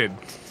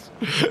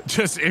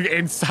 Just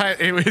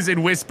it was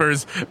in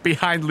whispers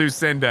behind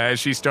Lucinda as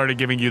she started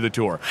giving you the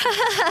tour.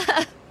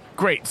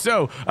 Great.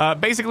 So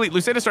basically,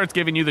 Lucinda starts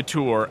giving you the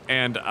tour,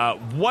 and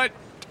what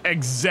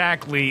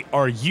exactly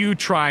are you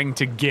trying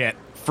to get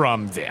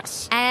from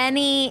this?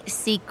 Any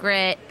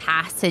secret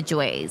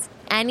passageways,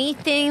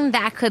 anything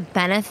that could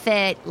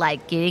benefit,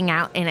 like getting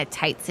out in a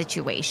tight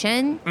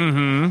situation,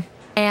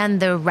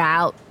 and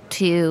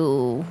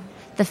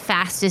the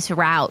fastest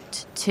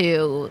route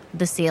to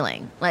the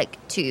ceiling, like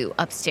to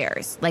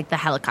upstairs, like the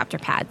helicopter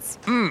pads.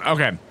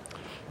 Okay.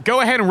 Go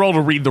ahead and roll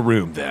to read the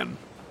room then.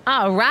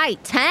 All right,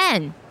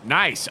 10.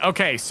 Nice.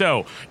 Okay,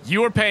 so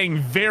you are paying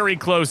very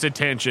close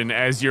attention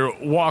as you're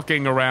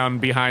walking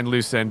around behind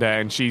Lucinda,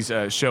 and she's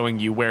showing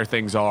you where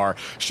things are.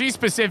 She's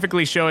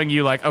specifically showing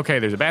you, okay,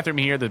 there's a bathroom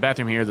here, there's a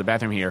bathroom here, there's a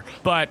bathroom here.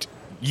 But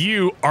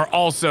you are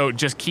also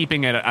just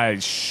keeping a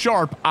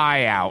sharp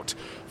eye out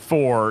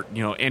for,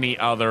 any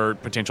other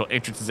potential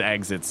entrances,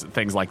 exits,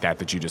 things like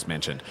that you just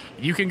mentioned.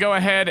 You can go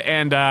ahead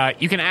and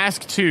you can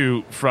ask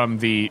too from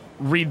the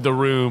read the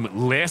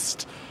room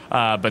list,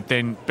 but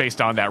then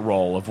based on that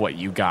roll of what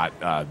you got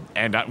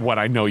and what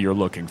I know you're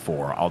looking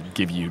for, I'll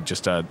give you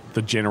just the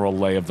general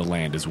lay of the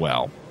land as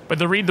well. But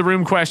the read the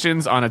room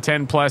questions on a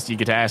 10 plus, you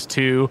get to ask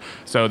 2.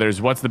 So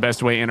there's what's the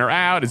best way in or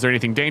out? Is there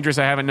anything dangerous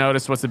I haven't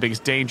noticed? What's the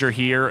biggest danger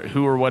here?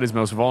 Who or what is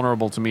most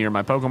vulnerable to me or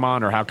my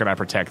Pokemon? Or how can I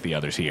protect the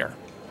others here?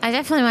 I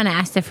definitely want to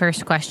ask the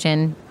first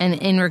question and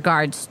in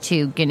regards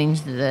to getting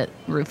to the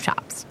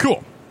rooftops.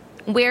 Cool.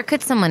 Where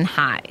could someone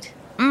hide?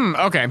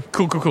 Okay,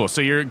 cool. So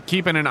you're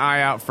keeping an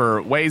eye out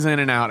for ways in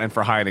and out and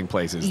for hiding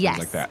places, Yes.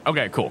 things like that.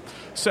 Okay, cool.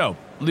 So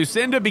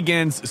Lucinda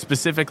begins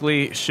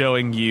specifically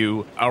showing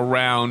you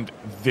around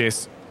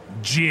this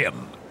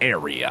gym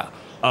area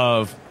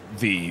of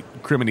the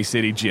Criminy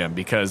City gym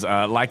because,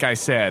 like I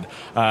said,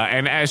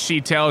 and as she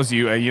tells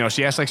you,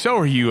 she asks, like, so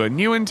are you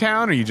new in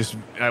town or you just,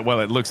 well,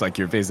 it looks like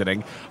you're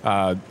visiting.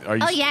 Are you?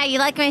 Oh, yeah, you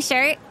like my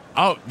shirt?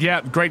 Oh, yeah,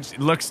 great.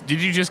 Looks,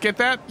 did you just get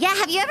that? Yeah,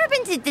 have you ever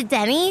been to the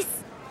Denny's?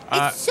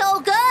 It's so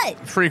good.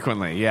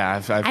 Frequently, yeah.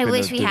 I've I been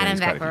wish to we had him Denny's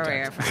back quite a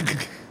where few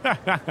we were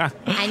times.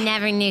 from. I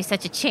never knew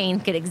such a chain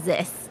could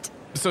exist.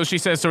 So she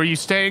says, so are you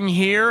staying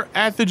here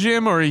at the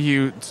gym or are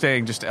you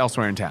staying just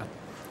elsewhere in town?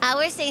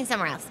 We're staying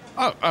somewhere else.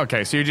 Oh,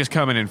 okay. So you're just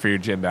coming in for your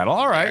gym battle.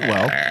 All right.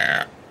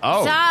 Well.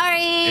 Oh.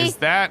 Sorry. Is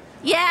that?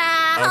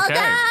 Yeah, Okay.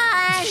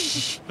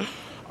 hold on.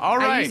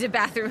 All I right. used the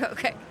bathroom real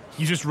quick.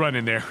 You just run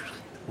in there.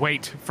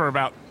 Wait for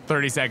about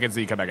 30 seconds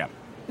and you come back up.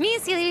 Me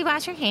and Celia, we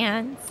wash our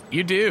hands.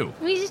 You do.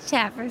 We just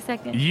chat for a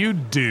second. You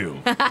do.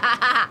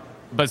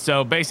 But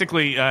so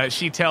basically,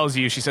 she tells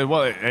you, she said,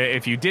 well,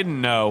 if you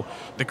didn't know,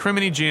 the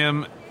Criminy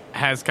Gym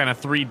has kind of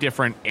 3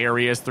 different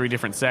areas, 3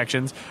 different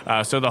sections.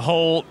 So the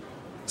whole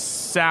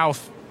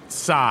south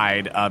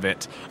side of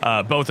it,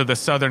 both of the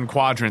southern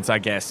quadrants, I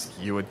guess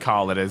you would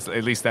call it, as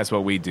at least that's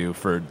what we do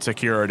for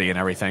security and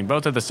everything.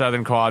 Both of the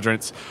southern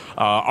quadrants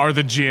are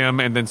the gym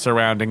and then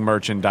surrounding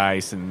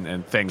merchandise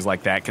and things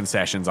like that,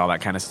 concessions, all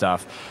that kind of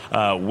stuff.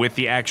 With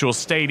the actual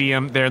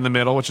stadium there in the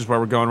middle, which is where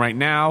we're going right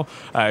now,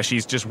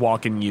 she's just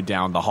walking you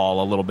down the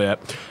hall a little bit.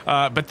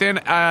 But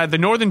then the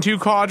northern 2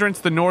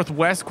 quadrants, the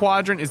northwest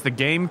quadrant is the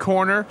game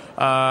corner,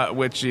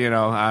 which,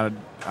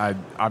 I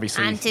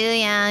obviously... I'm too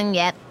young,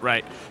 yep.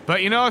 Right.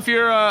 But, if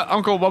your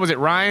uncle, what was it,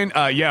 Ryan?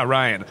 Yeah,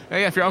 Ryan.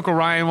 Yeah, if your Uncle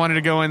Ryan wanted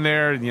to go in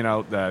there,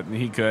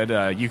 he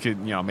could. You could,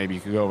 maybe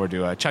you could go over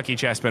to Chucky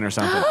Chespin or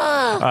something.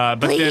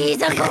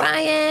 Please, Uncle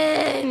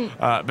Ryan!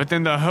 But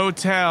then the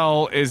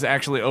hotel is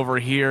actually over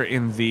here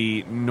in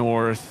the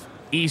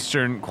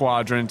northeastern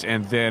quadrant,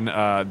 and then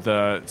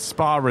the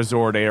spa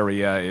resort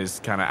area is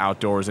kind of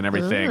outdoors and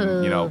everything,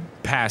 Ooh.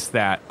 past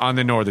that on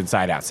the northern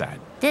side outside.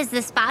 Does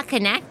the spa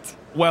connect?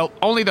 Well,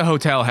 only the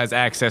hotel has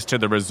access to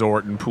the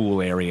resort and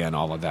pool area and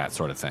all of that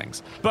sort of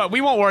things. But we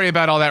won't worry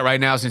about all that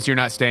right now since you're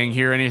not staying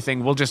here or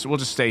anything. We'll just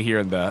stay here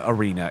in the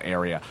arena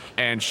area.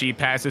 And she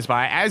passes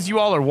by. As you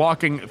all are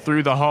walking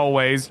through the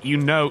hallways, you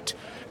note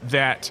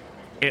that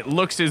it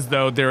looks as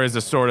though there is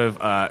a sort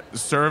of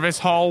service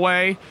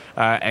hallway,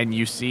 and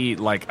you see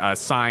like a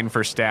sign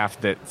for staff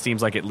that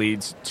seems like it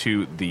leads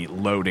to the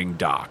loading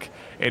dock.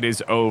 It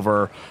is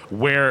over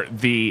where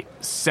the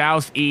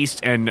southeast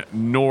and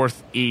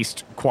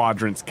northeast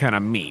quadrants kind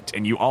of meet.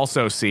 And you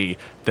also see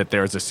that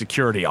there's a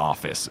security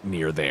office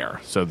near there.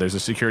 So there's a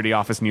security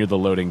office near the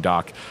loading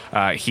dock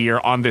here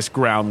on this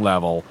ground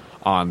level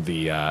on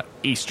the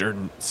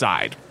eastern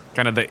side.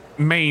 Kind of the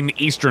main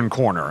eastern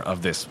corner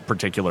of this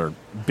particular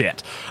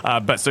bit.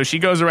 But so she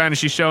goes around and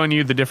she's showing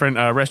you the different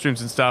restrooms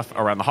and stuff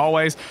around the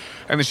hallways.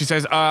 And then she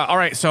says, all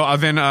right, so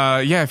then,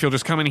 if you'll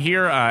just come in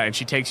here. And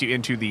she takes you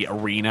into the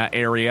arena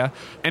area.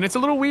 And it's a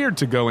little weird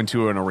to go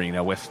into an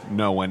arena with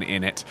no one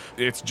in it.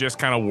 It's just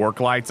kind of work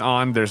lights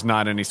on. There's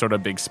not any sort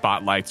of big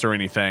spotlights or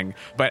anything.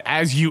 But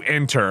as you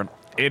enter,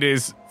 it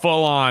is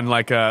full on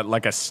like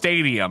a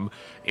stadium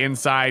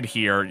inside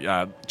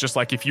here, just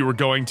like if you were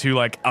going to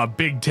like a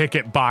big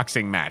ticket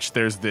boxing match.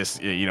 There's this,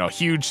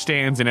 huge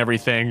stands and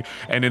everything,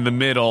 and in the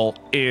middle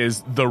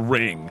is the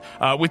ring,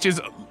 which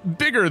is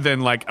bigger than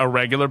like a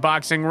regular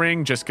boxing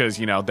ring, just because,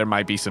 there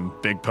might be some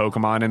big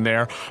Pokemon in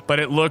there, but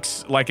it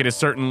looks like it is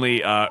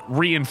certainly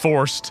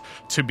reinforced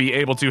to be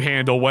able to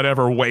handle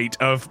whatever weight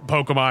of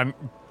Pokemon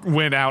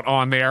went out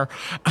on there.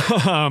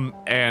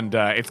 And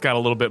it's got a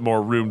little bit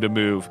more room to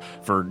move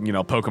for,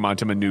 Pokemon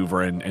to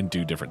maneuver and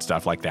do different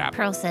stuff like that.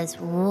 Pearl says,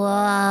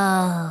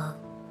 whoa.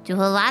 Do a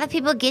lot of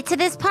people get to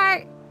this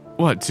part?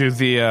 What, to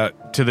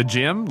the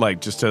gym?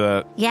 Like just to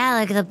the... Yeah,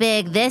 like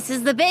this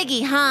is the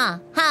biggie, huh?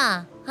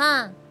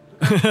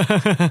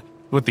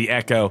 With the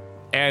echo.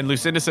 And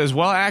Lucinda says,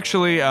 well,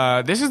 actually,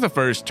 this is the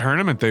first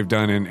tournament they've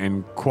done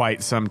in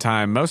quite some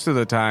time. Most of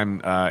the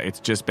time, it's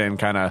just been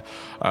kind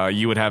of,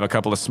 you would have a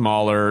couple of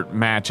smaller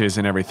matches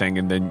and everything,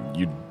 and then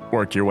you'd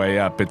work your way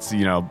up. It's,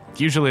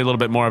 usually a little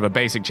bit more of a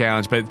basic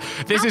challenge, but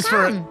this is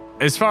for,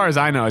 as far as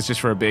I know, it's just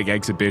for a big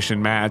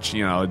exhibition match,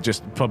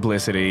 just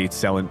publicity,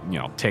 selling,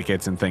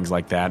 tickets and things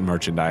like that,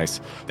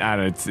 merchandise.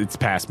 It's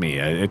past me.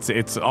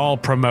 It's all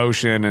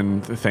promotion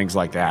and things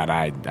like that.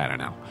 I don't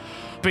know.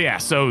 But yeah,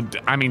 so,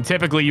 I mean,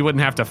 typically you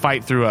wouldn't have to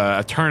fight through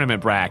a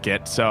tournament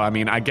bracket. So, I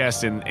mean, I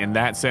guess in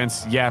that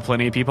sense, yeah,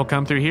 plenty of people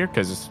come through here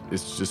because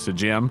it's just a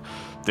gym.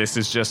 This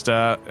is just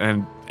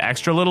an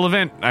extra little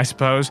event, I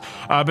suppose.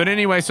 But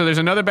anyway, so there's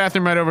another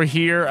bathroom right over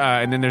here,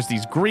 and then there's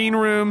these green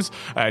rooms.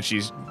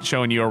 She's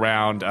showing you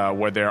around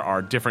where there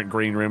are different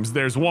green rooms.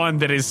 There's one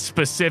that is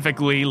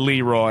specifically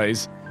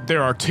Leroy's.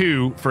 There are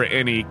two for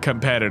any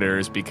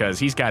competitors because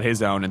he's got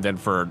his own, and then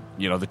for,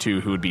 the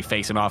two who would be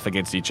facing off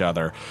against each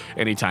other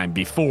anytime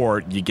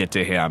before you get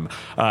to him.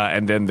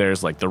 And then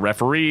there's like the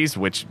referees,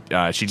 which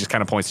she just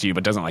kind of points to you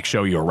but doesn't like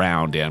show you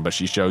around in, but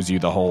she shows you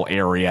the whole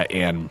area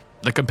in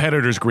the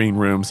competitors' green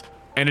rooms.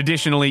 And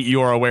additionally,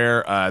 you're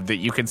aware that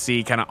you can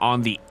see kind of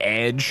on the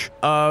edge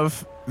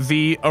of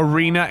the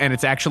arena, and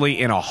it's actually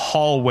in a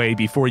hallway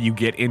before you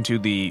get into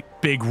the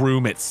big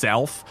room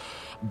itself.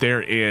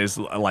 There is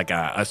like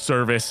a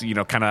service,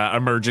 kind of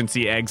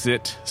emergency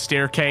exit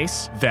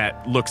staircase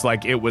that looks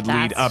like it would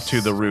lead up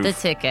to the roof. The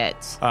ticket.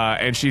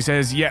 And she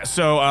says, yeah,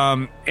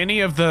 so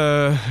any of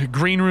the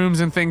green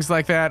rooms and things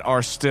like that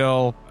are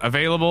still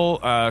available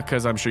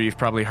because I'm sure you've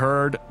probably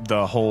heard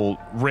the whole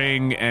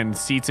ring and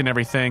seats and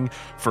everything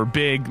for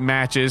big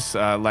matches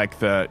like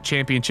the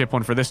championship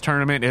one for this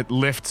tournament. It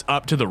lifts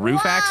up to the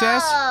roof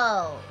access.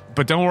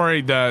 But don't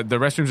worry, the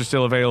restrooms are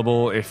still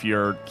available if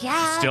you're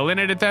still in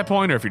it at that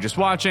point or if you're just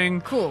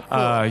watching. Cool.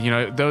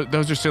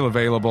 Those are still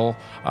available.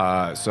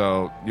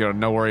 So,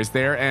 no worries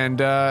there. And,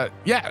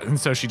 and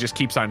so she just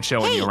keeps on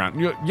showing you around.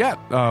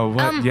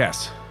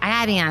 Yes. I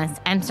gotta be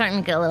honest, I'm starting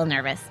to get a little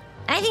nervous.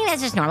 I think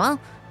that's just normal.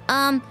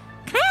 Can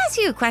I ask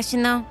you a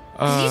question, though?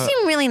 'Cause you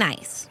seem really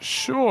nice.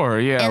 Sure,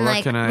 yeah. And,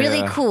 what can I,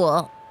 really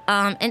cool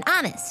and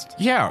honest.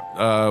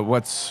 Yeah,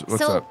 what's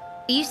up?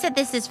 You said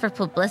this is for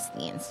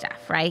publicity and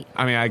stuff, right?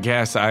 I mean, I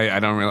guess I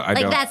don't really... I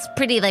don't, that's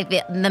pretty,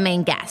 the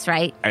main guess,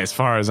 right? As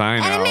far as I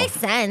know. And it makes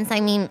sense.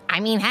 I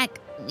mean, heck,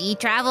 we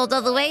traveled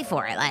all the way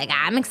for it.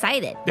 I'm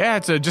excited. Yeah,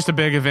 it's just a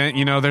big event.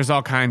 There's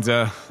all kinds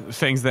of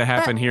things that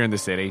happen here in the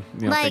city.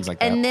 Things like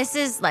that. And this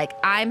is,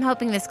 I'm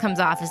hoping this comes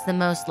off as the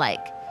most,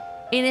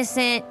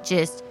 innocent,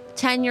 just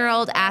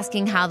 10-year-old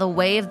asking how the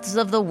waves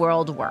of the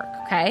world work,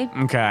 okay?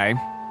 Okay.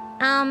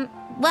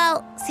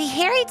 Well, see,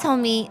 Harry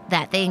told me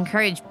that they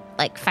encourage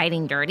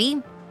fighting dirty.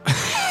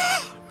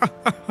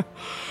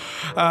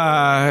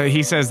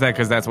 He says that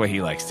because that's what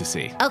he likes to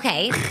see.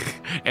 Okay.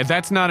 And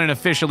that's not an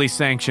officially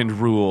sanctioned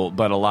rule,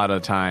 but a lot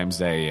of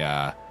times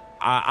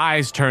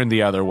eyes turn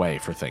the other way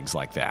for things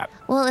like that.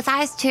 Well, if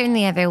eyes turn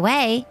the other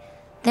way,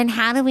 then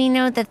how do we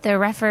know that the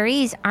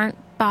referees aren't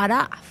bought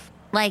off?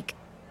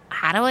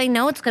 How do I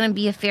know it's going to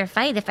be a fair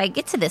fight if I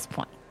get to this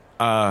point?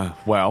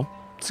 Well,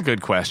 it's a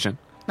good question.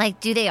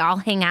 Do they all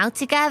hang out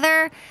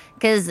together?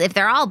 Because if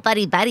they're all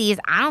buddies,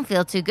 I don't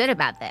feel too good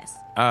about this.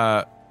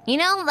 Doesn't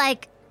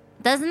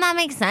that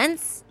make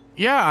sense?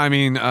 Yeah, I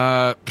mean,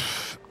 I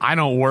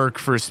don't work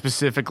for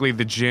specifically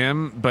the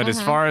gym, but as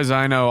far as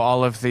I know,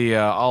 all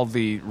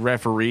the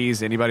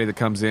referees, anybody that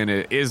comes in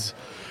is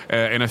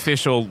an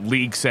official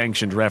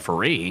league-sanctioned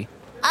referee.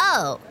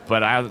 Oh.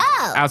 But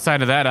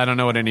outside of that, I don't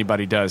know what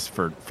anybody does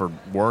for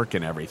work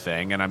and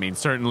everything. And I mean,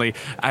 certainly,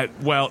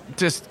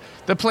 just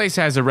the place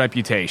has a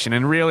reputation.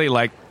 And really,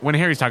 when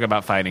Harry's talking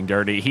about fighting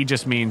dirty, he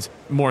just means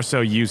more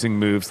so using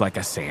moves like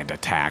a sand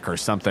attack or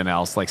something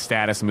else, like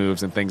status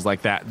moves and things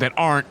like that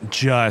aren't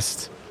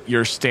just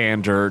your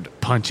standard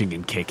punching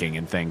and kicking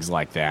and things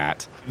like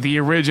that. The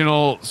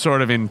original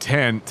sort of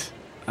intent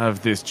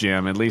of this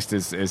gym, at least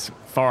as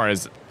far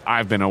as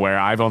I've been aware,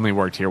 I've only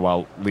worked here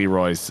while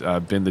Leroy's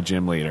been the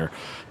gym leader,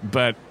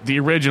 but the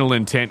original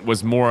intent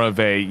was more of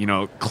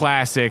a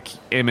classic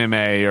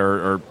MMA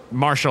or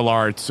martial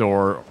arts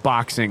or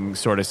boxing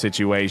sort of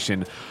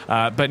situation,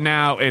 but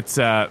now it's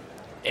a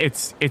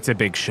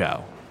big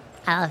show.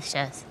 I love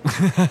shows.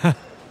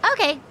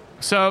 Okay.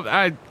 So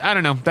I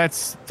don't know.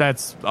 That's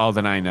all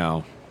that I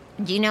know.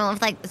 Do you know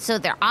if so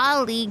they're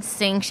all league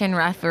sanctioned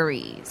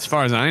referees? As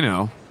far as I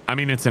know. I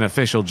mean, it's an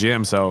official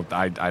gym, so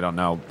I don't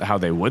know how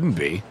they wouldn't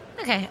be.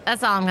 Okay,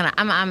 that's all I'm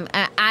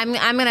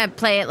gonna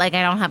play it like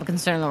I don't have a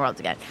concern in the world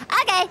again.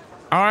 Okay.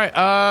 All right.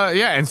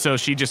 And so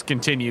she just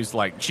continues,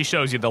 she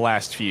shows you the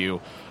last few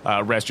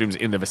restrooms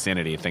in the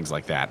vicinity and things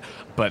like that.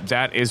 But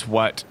that is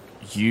what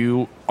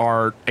you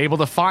are able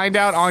to find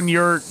out on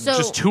your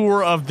just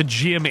tour of the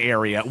gym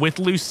area with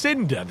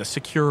Lucinda, the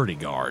security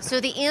guard. So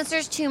the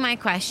answers to my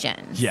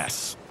questions,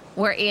 yes,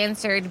 were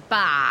answered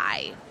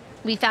by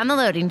we found the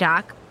loading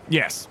dock.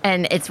 Yes.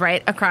 And it's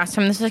right across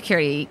from the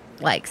security,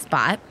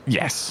 spot.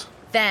 Yes.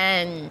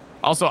 Then...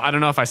 Also, I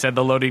don't know if I said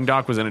the loading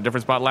dock was in a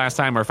different spot last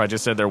time or if I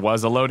just said there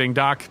was a loading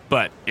dock,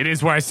 but it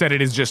is where I said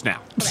it is just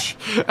now.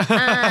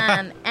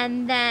 Okay.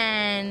 And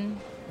then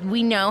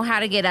we know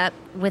how to get up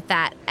with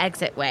that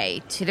exit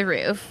way to the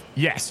roof.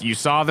 Yes, you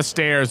saw the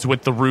stairs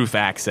with the roof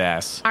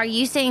access. Are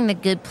you saying the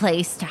good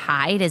place to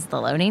hide is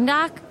the loading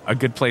dock? A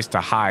good place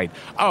to hide.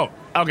 Oh,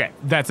 okay.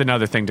 That's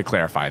another thing to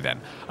clarify then.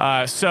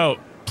 So...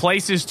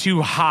 places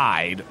to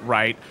hide,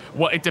 right?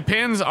 Well, it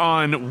depends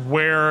on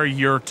where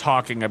you're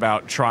talking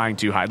about trying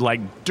to hide.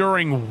 Like,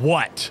 during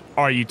what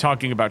are you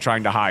talking about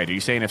trying to hide? Are you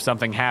saying if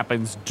something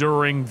happens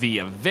during the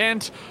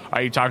event?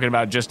 Are you talking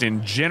about just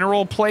in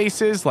general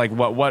places? Like,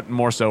 what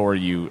more so are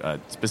you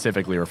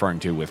specifically referring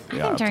to with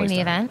I think during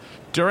the event.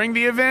 During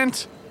the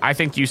event, I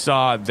think you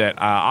saw that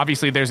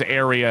obviously there's an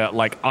area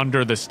like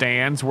under the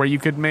stands where you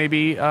could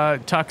maybe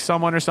tuck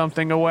someone or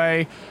something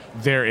away.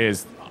 There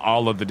is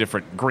all of the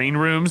different green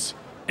rooms.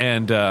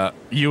 And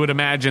you would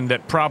imagine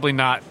that probably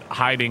not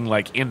hiding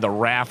like in the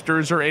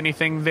rafters or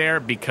anything there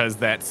because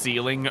that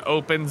ceiling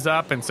opens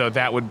up. And so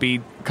that would be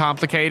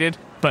complicated.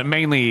 But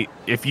mainly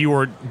if you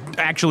were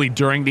actually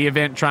during the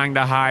event trying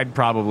to hide,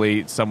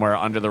 probably somewhere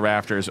under the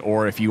rafters,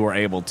 or if you were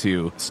able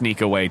to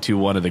sneak away to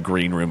one of the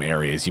green room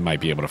areas, you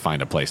might be able to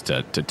find a place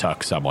to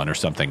tuck someone or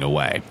something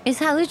away. Is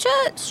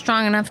Halucha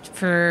strong enough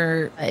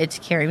for it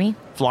to carry me?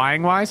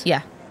 Flying wise?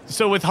 Yeah.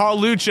 So with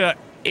Halucha,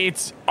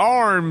 its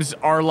arms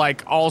are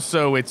like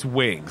also its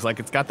wings. Like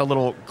it's got the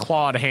little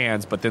clawed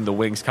hands, but then the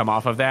wings come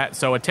off of that.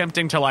 So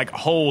attempting to like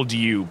hold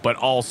you, but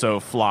also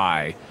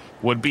fly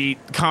would be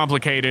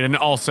complicated, and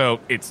also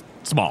it's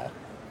small.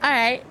 All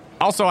right.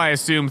 Also, I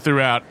assume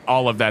throughout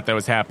all of that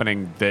was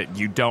happening that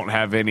you don't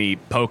have any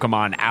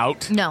Pokemon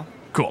out? No.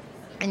 Cool.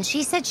 And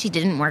she said she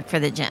didn't work for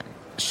the gym.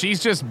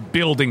 She's just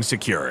building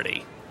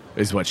security,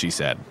 is what she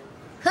said.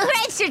 Who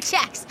writes your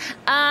checks?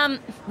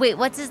 Wait,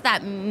 what does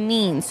that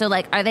mean? So,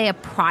 like, are they a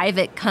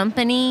private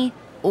company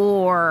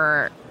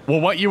or... Well,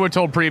 what you were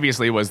told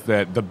previously was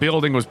that the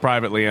building was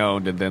privately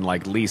owned and then,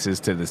 like, leases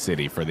to the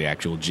city for the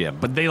actual gym.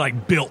 But they,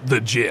 like, built the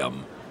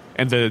gym.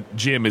 And the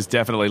gym is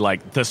definitely,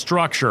 like, the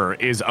structure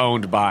is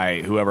owned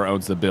by whoever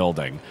owns the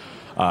building.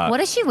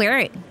 What is she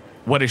wearing?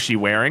 What is she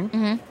wearing?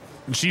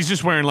 Mm-hmm. She's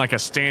just wearing, like, a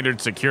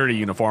standard security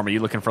uniform. Are you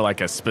looking for,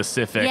 like, a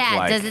specific,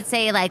 Yeah, does it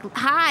say, like,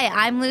 hi,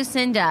 I'm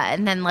Lucinda,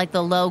 and then, like,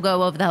 the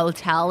logo of the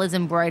hotel is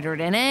embroidered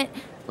in it?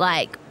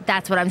 Like,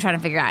 that's what I'm trying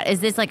to figure out.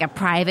 Is this, like, a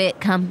private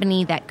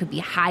company that could be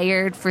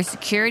hired for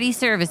security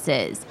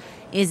services?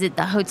 Is it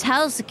the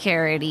hotel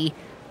security,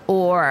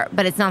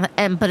 but it's not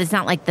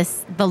like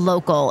the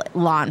local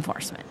law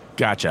enforcement?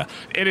 Gotcha.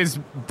 It is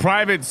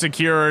private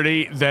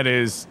security that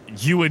is,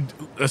 you would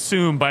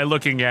assume by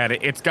looking at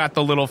it, it's got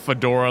the little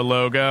fedora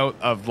logo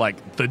of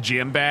like the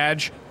gym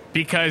badge,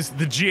 because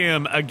the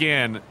gym,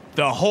 again,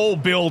 the whole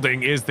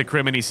building is the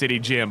Criminy City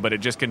Gym, but it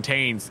just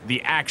contains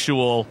the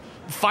actual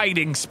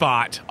fighting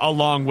spot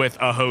along with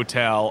a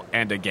hotel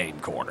and a game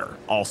corner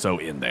also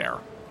in there.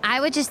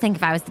 I would just think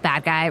if I was the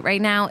bad guy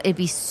right now, it'd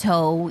be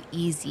so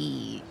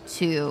easy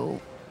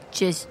to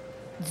just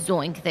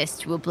zoink this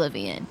to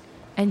oblivion.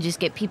 And just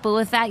get people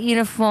with that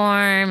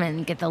uniform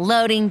and get the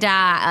loading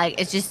dock. Like,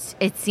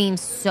 it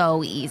seems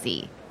so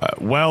easy.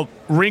 Well,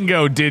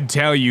 Ringo did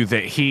tell you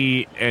that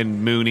he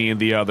and Mooney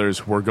and the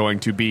others were going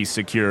to be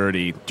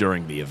security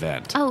during the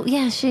event. Oh,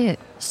 yeah, shoot.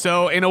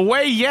 So, in a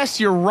way, yes,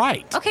 you're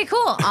right. Okay,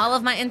 cool. All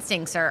of my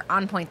instincts are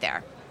on point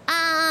there.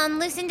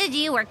 Lucinda, do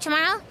you work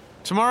tomorrow?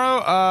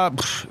 Tomorrow?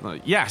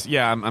 Yes.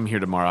 Yeah, I'm here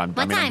tomorrow.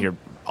 I'm here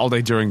all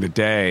day during the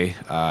day.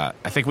 I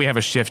think we have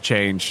a shift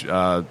change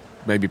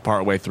maybe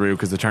part way through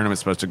because the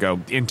tournament's supposed to go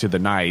into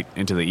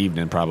the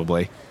evening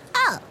probably.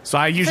 Oh. So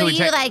I usually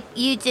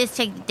you just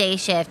take the day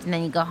shift and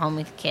then you go home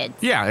with kids.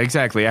 Yeah,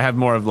 exactly. I have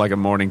more of like a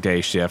morning day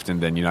shift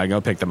and then, I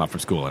go pick them up from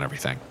school and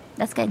everything.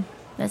 That's good.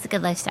 That's a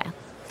good lifestyle.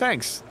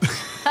 Thanks.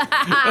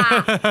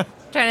 Trying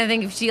to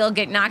think if she'll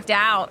get knocked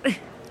out.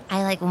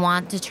 I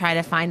want to try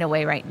to find a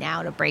way right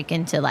now to break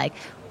into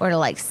or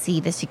to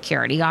see the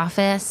security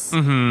office.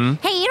 Mm-hmm.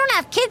 Hey, you don't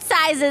have kid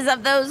sizes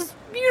of those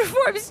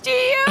uniforms, do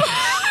you?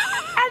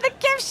 At the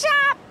gift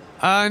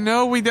shop?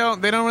 No, we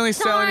don't. They don't really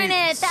sell any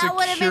that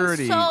would have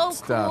been so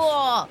stuff.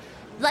 Cool.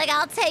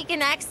 I'll take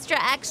an extra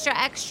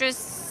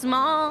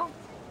small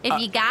if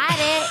you got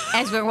it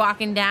as we're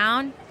walking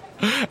down.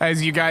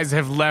 As you guys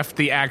have left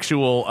the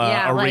actual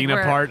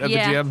arena part of the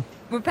gym.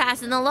 We're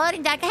passing the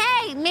loading dock.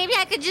 Hey, maybe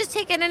I could just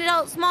take an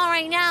adult small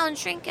right now and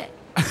shrink it.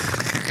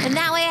 And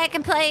that way I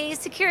can play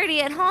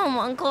security at home,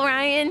 Uncle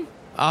Ryan.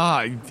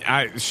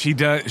 She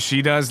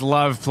does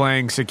love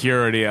playing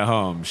security at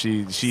home.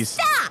 She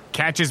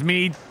catches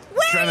me.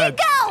 Where are you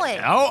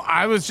going? Oh,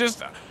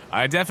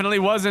 I definitely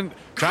wasn't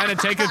trying to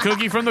take a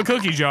cookie from the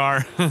cookie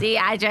jar. See,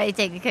 I try to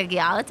take a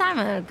cookie all the time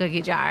out of a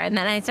cookie jar, and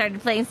then I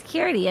started playing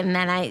security, and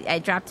then I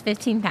dropped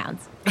 15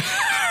 pounds.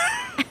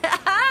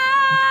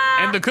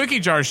 And the cookie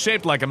jar is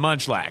shaped like a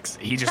Munchlax.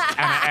 He just kind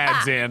of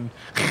adds in.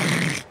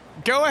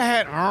 Go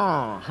ahead.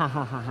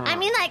 I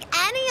mean,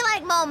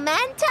 any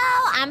memento?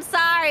 I'm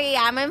sorry,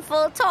 I'm in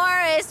full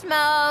tourist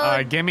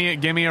mode. Give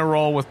me a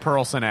roll with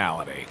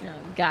personality. Oh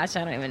gosh,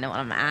 I don't even know what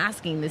I'm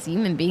asking this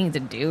human being to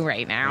do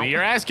right now. I mean,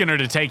 you're asking her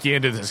to take you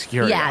into the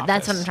security office.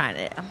 That's what I'm trying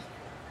to do.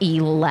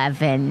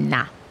 11.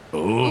 Ooh.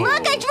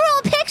 Look, I drew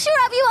a picture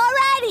of you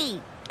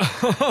already.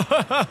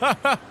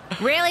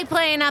 Really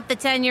playing up the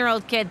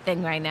 10-year-old kid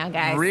thing right now,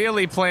 guys.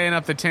 Really playing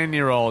up the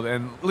 10-year-old.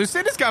 And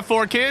Lucinda's got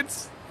 4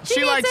 kids.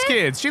 She likes it.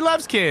 kids. She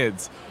loves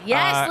kids.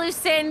 Yes,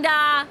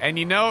 Lucinda. And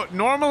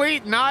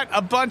normally not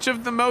a bunch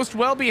of the most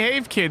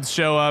well-behaved kids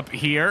show up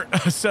here.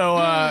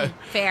 So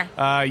Fair.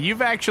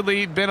 you've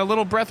actually been a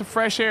little breath of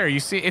fresh air. You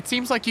see, it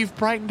seems like you've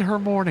brightened her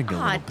morning a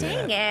little Aw, bit.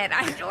 dang it.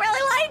 I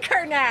really like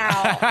her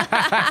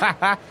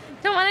now.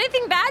 Don't want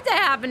anything bad to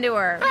happen to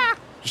her.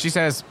 She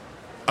says,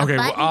 "Okay,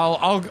 button?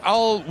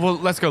 well,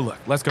 let's go look.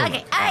 Let's go Okay,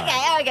 look." All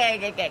right.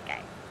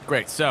 okay.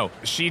 Great. So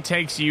she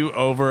takes you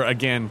over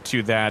again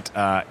to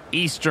that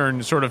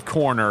eastern sort of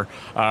corner,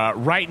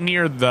 right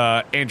near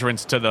the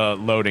entrance to the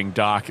loading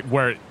dock,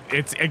 where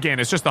it's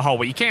just the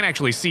hallway. You can't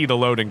actually see the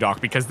loading dock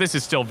because this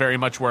is still very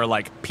much where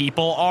like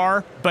people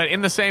are. But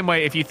in the same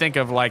way, if you think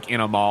of like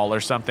in a mall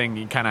or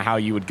something, kind of how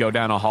you would go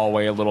down a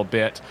hallway a little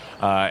bit,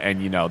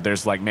 and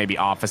there's like maybe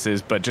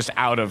offices, but just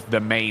out of the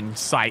main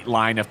sight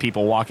line of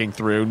people walking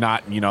through.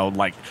 Not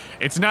like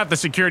it's not the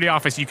security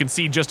office you can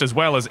see just as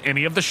well as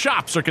any of the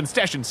shops or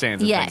concession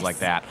stands and things like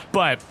that.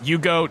 But you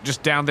go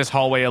just down this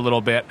hallway a little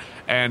bit,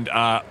 and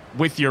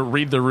with your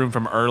read the room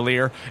from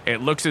earlier,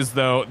 it looks as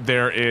though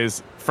there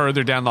is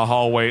further down the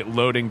hallway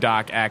loading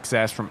dock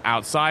access from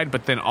outside,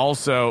 but then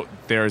also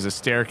there is a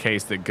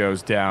staircase that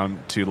goes down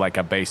to like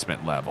a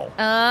basement level.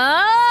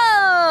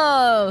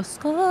 Oh,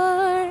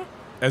 score.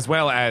 As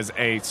well as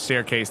a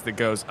staircase that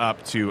goes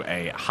up to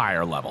a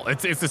higher level.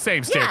 It's the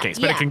same staircase,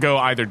 but it can go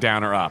either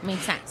down or up.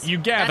 Makes sense. You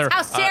gather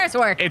That's how stairs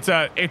work. It's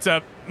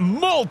a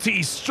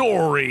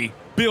multi-story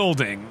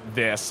building,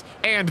 this,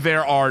 and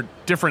there are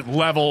different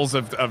levels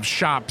of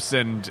shops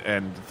and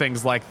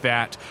things like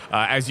that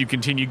as you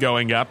continue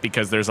going up,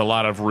 because there's a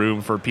lot of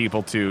room for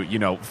people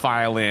to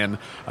file in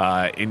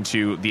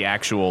into the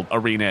actual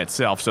arena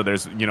itself. So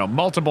there's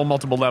multiple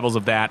levels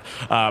of that,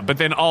 but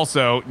then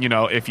also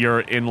if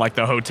you're in like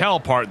the hotel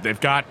part, they've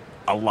got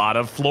a lot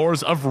of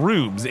floors of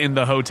rooms in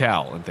the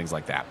hotel and things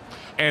like that.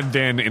 And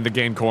then in the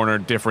game corner,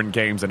 different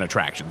games and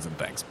attractions and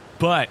things.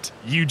 But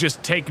you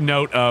just take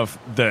note of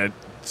the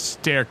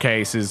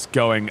staircases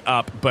going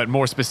up, but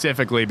more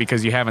specifically,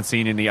 because you haven't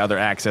seen any other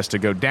access to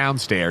go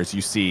downstairs,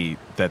 you see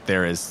that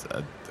there is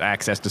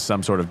access to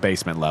some sort of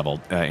basement level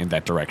in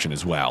that direction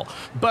as well.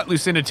 But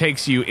Lucinda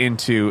takes you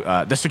into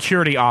the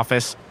security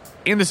office.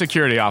 In the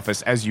security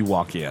office, as you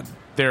walk in,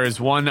 there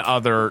is one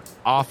other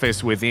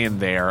office within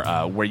there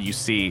where you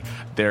see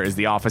there is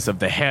the office of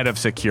the head of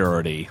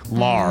security,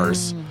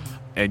 Lars.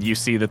 And you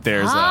see that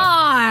there's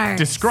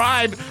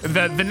describe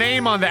the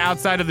name on the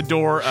outside of the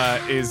door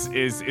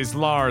is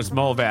Lars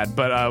Mulvad,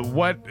 but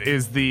what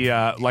is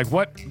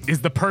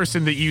the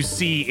person that you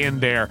see in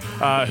there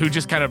who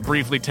just kind of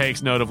briefly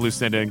takes note of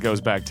Lucinda and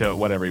goes back to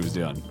whatever he was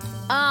doing?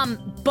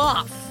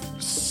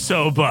 Buff.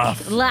 So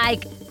buff.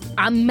 Like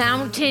a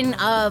mountain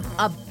of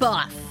a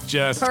buff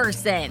Just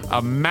person.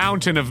 A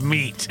mountain of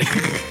meat.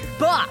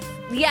 Buff.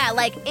 Yeah,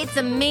 like it's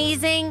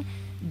amazing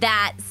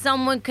that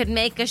someone could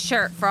make a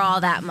shirt for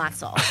all that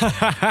muscle.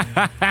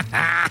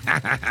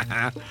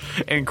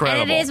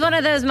 Incredible. And it is one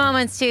of those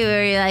moments, too,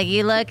 where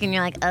you look and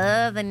you're like,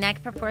 oh, the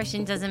neck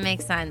proportion doesn't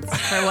make sense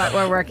for what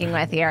we're working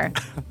with here.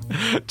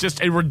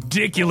 Just a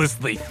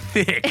ridiculously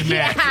thick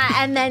neck.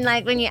 Yeah, and then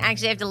when you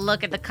actually have to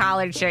look at the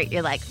collared shirt,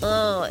 you're like,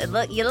 oh,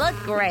 you look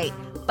great,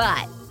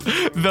 but...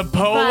 The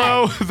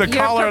polo, the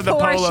collar of the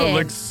polo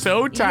looks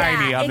so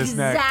tiny on this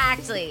neck.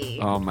 Exactly.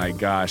 Oh my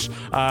gosh.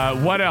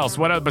 What else?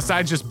 What else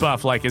besides just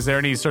buff? Like, is there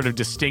any sort of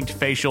distinct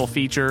facial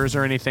features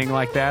or anything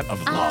like that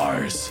of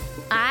Lars?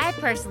 I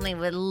personally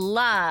would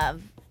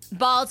love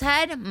bald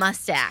head,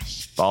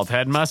 mustache. Bald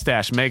head,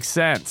 mustache makes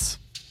sense.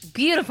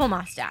 Beautiful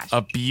mustache.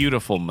 A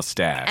beautiful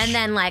mustache. And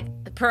then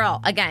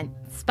Pearl again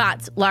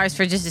spots Lars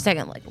for just a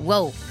second. Like,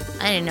 whoa!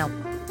 I didn't know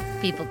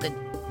people could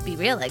be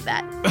real like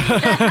that.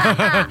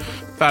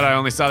 Thought I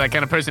only saw that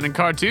kind of person in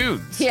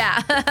cartoons.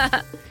 Yeah.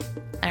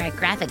 All right,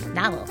 graphic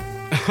novel.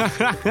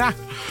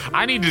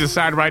 I need to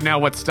decide right now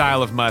what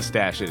style of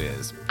mustache it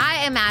is.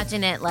 I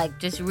imagine it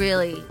just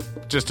really...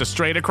 Just a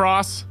straight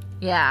across?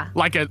 Yeah.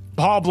 Like a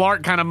Paul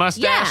Blart kind of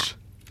mustache? Yeah,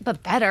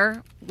 but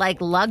better.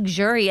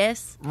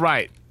 Luxurious.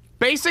 Right.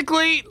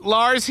 Basically,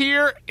 Lars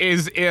here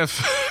is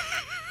if...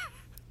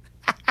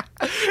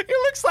 It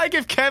looks like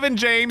if Kevin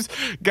James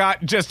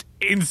got just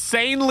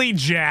insanely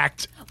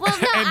jacked Well,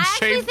 no, and I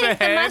actually shaved think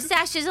the the head.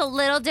 mustache is a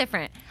little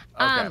different.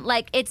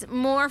 Okay. It's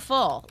more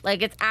full.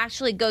 It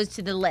actually goes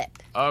to the lip.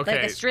 Okay.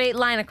 Like a straight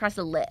line across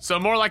the lip. So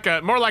more like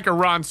a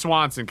Ron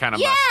Swanson kind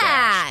of Yeah.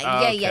 mustache. Yeah,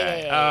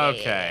 Okay. yeah.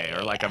 Okay,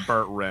 or like a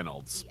Burt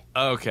Reynolds.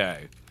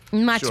 Okay.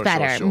 Much Sure,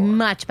 better. sure.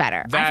 Much better.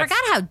 I That's- forgot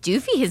how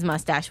doofy his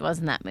mustache was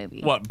in that movie.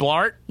 What,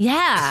 Blart?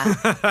 Yeah.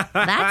 That's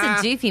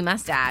a doofy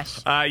mustache.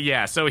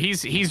 Yeah, so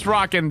he's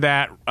rocking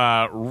that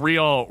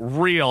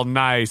real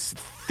nice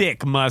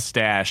thick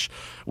mustache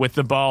with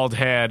the bald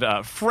head,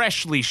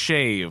 freshly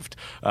shaved,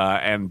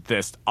 and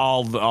this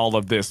all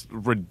of this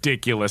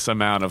ridiculous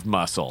amount of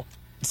muscle.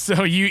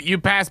 So you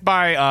pass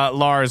by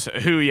Lars,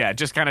 who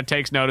just kind of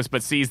takes notice,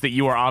 but sees that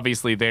you are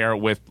obviously there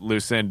with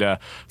Lucinda.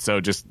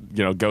 So just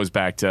goes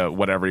back to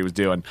whatever he was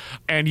doing,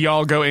 and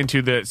y'all go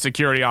into the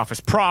security office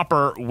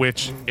proper,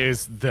 which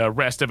is the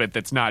rest of it.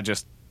 That's not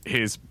just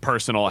his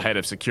personal head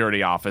of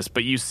security office,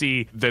 but you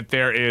see that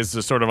there is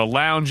a sort of a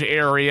lounge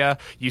area.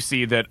 You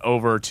see that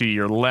over to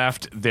your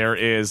left, there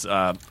is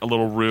a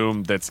little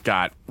room that's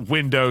got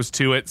windows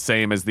to it,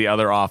 same as the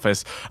other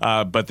office,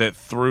 but that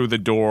through the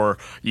door,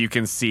 you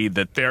can see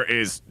that there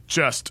is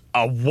just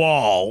a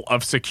wall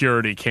of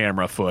security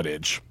camera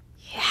footage.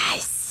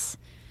 Yes.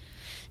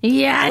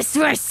 Yes,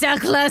 we're so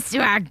close to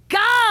our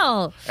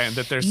goal. And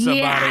that there's somebody...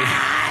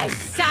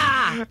 Yes!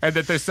 And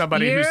that there's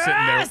somebody who's sitting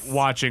there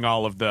watching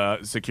all of the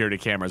security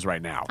cameras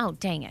right now. Oh,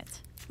 dang it.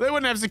 They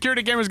wouldn't have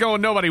security cameras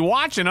going, nobody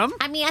watching them.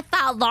 I mean, I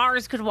thought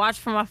Lars could watch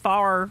from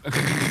afar.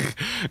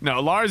 No,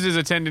 Lars is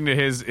attending to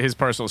his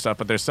personal stuff,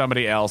 but there's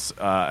somebody else,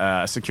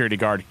 a security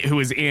guard, who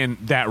is in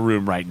that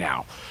room right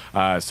now.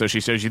 So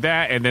she shows you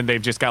that, and then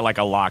they've just got like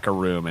a locker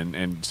room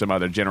and some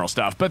other general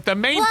stuff. But the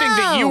main thing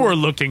that you were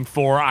looking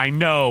for, I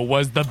know,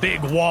 was the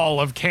big wall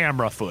of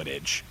camera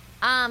footage.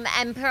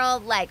 And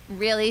Pearl, like,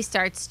 really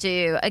starts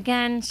to,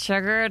 again,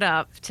 sugar it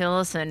up to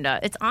Lucinda.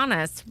 It's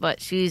honest, but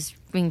she's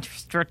being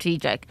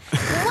strategic.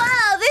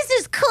 Whoa, this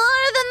is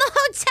cooler than the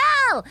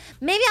hotel!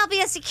 Maybe I'll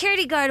be a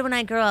security guard when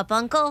I grow up,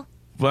 Uncle.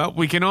 Well,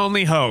 we can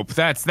only hope.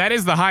 That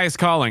is the highest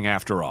calling,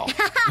 after all.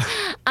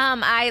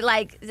 I'm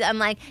like,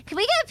 can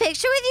we get a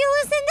picture with you,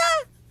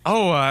 Lucinda?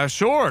 Oh,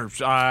 sure.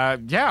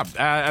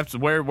 Yeah.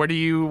 Where do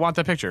you want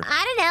the picture?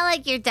 I don't know,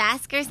 like your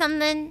desk or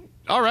something.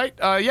 All right.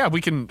 Yeah,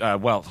 we can. I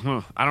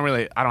don't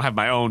have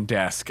my own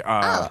desk. Okay.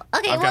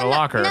 I've got a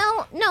locker.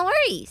 No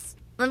worries.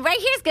 Right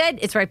here's good.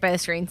 It's right by the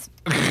screens.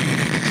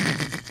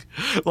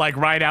 Like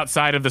right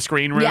outside of the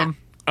screen room?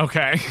 Yeah.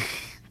 Okay.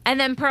 And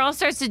then Pearl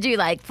starts to do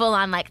like full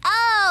on like,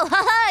 oh,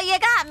 haha, you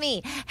got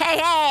me.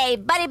 Hey,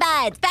 buddy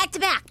buds, back to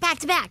back.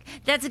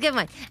 That's a good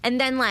one. And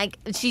then like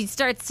she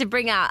starts to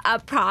bring out a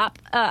prop,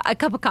 a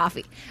cup of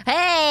coffee.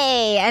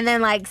 Hey, and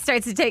then like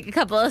starts to take a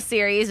couple of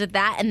series with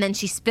that, and then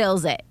she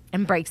spills it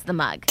and breaks the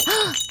mug.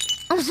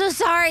 I'm so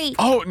sorry.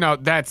 Oh no,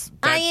 that's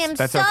I am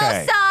that's so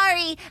okay.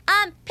 sorry.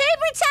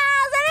 Paper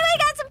towels. Anybody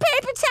got some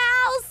paper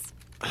towels?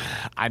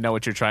 I know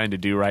what you're trying to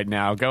do right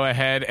now. Go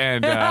ahead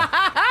and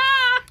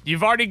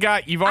you've already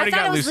got I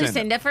thought it was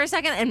Lucinda for a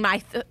second, and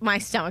my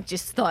stomach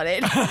just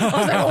thudded. I was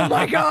like, oh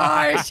my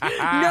gosh,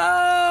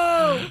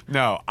 no!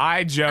 No,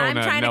 Jonah,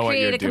 I'm trying to know what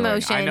create you're a doing.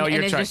 commotion I know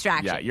you're and a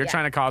distraction. Yeah, you're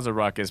trying to cause a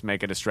ruckus,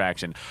 make a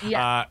distraction.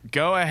 Yeah.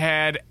 Go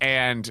ahead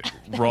and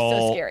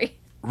roll. So scary.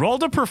 Roll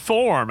to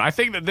perform. I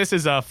think that this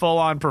is a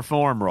full-on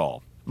perform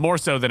roll, more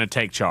so than a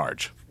take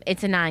charge.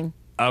 It's a 9.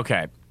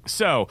 Okay.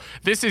 So,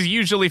 this is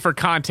usually for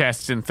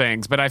contests and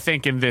things, but I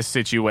think in this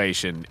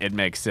situation, it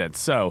makes sense.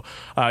 So,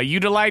 you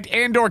delight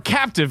and or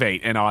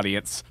captivate an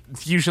audience,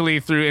 usually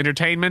through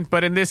entertainment,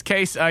 but in this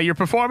case, your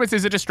performance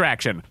is a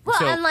distraction. Well,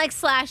 so, and like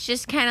Slash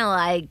just kind of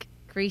like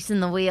greasing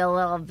the wheel a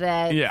little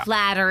bit. Yeah.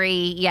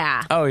 Flattery,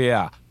 yeah. Oh,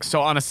 yeah.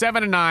 So on a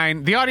 7 to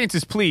 9, the audience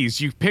is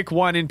pleased. You pick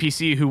one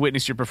NPC who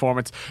witnessed your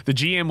performance. The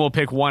GM will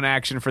pick one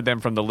action for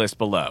them from the list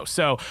below.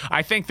 So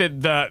I think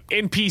that the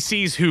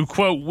NPCs who,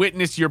 quote,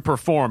 witnessed your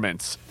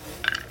performance,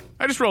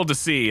 I just rolled to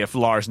see if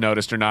Lars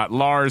noticed or not.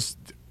 Lars,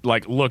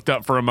 like, looked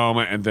up for a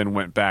moment and then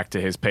went back to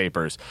his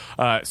papers.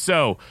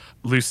 So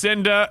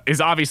Lucinda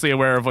is obviously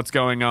aware of what's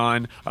going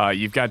on.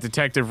 You've got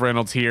Detective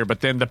Reynolds here,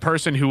 but then the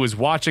person who was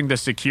watching the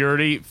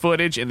security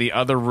footage in the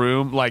other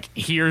room, like,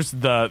 hears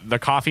the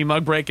coffee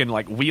mug break and,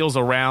 like, wheels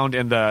around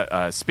in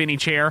the spinny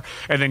chair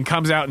and then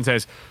comes out and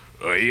says,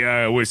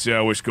 yeah,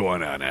 what's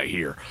going on out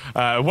here?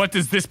 What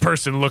does this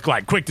person look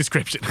like? Quick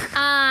description.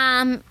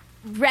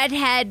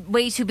 Redhead,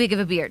 way too big of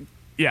a beard.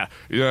 Yeah.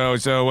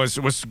 So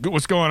what's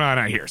going on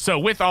out here? So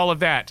with all of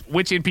that,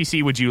 which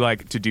NPC would you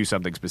like to do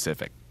something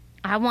specific?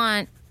 I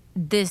want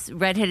this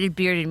redheaded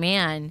bearded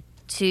man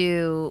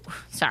to...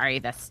 Sorry,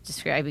 that's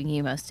describing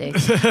you most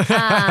days.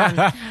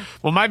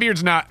 Well, my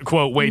beard's not,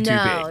 quote, way too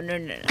big.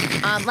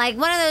 No. Like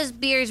one of those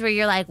beards where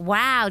you're like,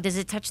 wow, does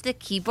it touch the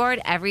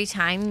keyboard every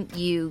time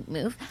you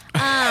move?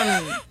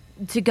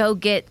 To go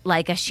get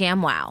like a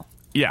ShamWow.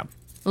 Yeah.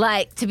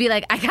 Like, to be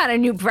like, I got a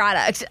new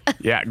product.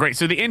 Yeah, great.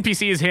 So the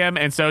NPC is him,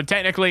 and so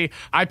technically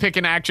I pick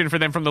an action for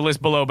them from the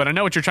list below, but I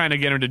know what you're trying to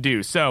get him to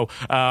do. So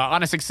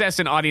on a success,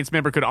 an audience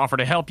member could offer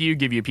to help you,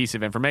 give you a piece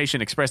of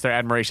information, express their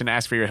admiration,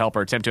 ask for your help,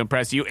 or attempt to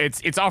impress you.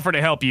 It's offer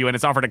to help you, and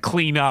it's offer to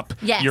clean up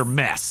your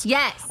mess.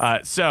 Yes.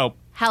 So...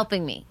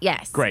 Helping me,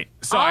 yes. Great.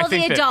 So all I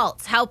think the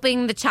adults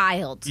helping the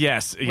child.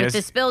 Yes. With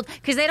this build,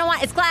 because they don't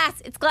want, it's glass.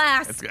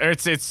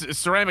 It's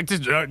ceramic.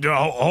 Just,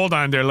 hold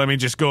on there. Let me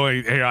just go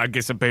here. I'll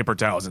get some paper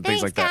towels and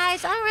things like that.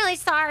 Thanks, guys. I'm really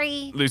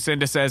sorry.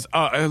 Lucinda says,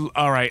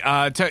 all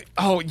right.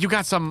 You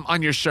got some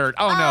on your shirt.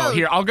 Oh, no.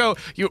 Here, I'll go.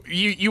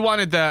 You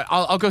wanted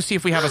I'll go see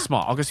if we have a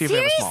small. I'll go see if we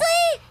have a small.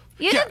 Seriously?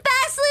 You're the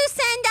best,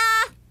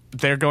 Lucinda.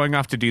 They're going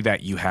off to do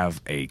that. You have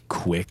a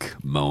quick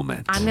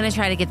moment. I'm going to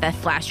try to get that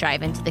flash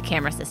drive into the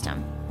camera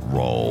system.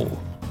 Roll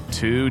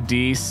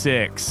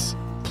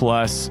 2d6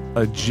 plus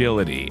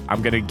agility.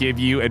 I'm going to give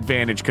you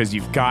advantage because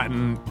you've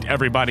gotten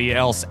everybody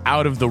else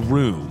out of the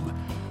room.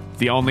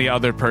 The only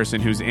other person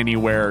who's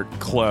anywhere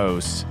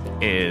close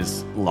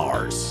is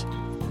Lars,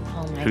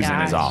 Oh my who's gosh.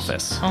 in his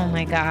office. Oh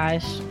my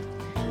gosh.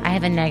 I I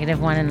have a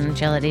 -1 in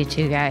agility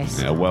too,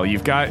 guys. Yeah, well,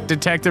 you've got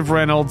Detective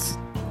Reynolds.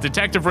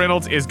 Detective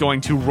Reynolds is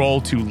going to roll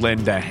to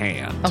lend a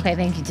hand. Okay,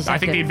 thank you, Detective. I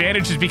think the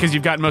advantage is because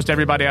you've got most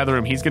everybody out of the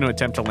room. He's going to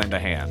attempt to lend a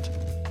hand.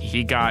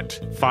 He got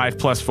 5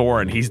 +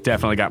 4, and he's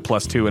definitely got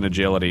 +2 in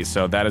agility.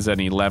 So that is an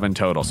 11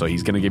 total. So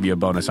he's going to give you a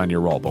bonus on your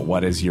roll. But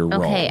what is your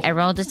roll? Okay, I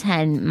rolled a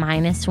 10,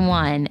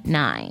 -1,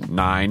 9.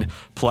 9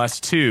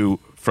 + 2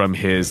 from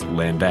his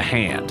lend a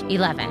hand.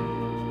 11.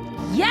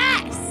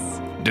 Yes!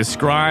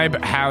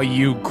 Describe how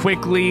you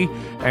quickly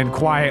and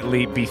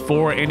quietly,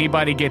 before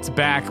anybody gets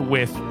back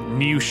with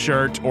new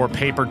shirt or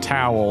paper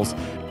towels,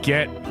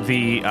 get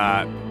the,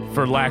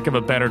 for lack of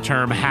a better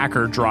term,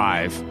 hacker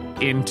drive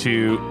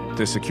into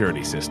the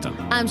security system.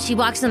 She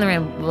walks in the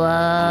room.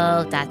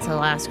 Whoa, that's a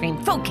lot of screen.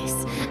 Focus.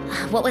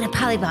 What would a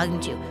polygon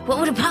do? What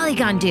would a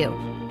polygon do?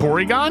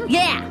 Porygon?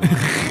 Yeah.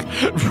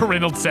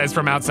 Reynolds says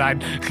from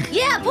outside.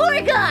 Yeah,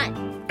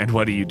 Porygon. And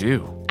what do you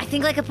do? I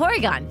think like a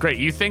Porygon. Great,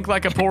 you think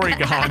like a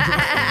Porygon.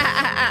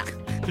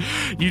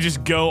 You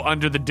just go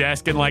under the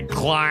desk and like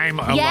climb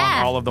along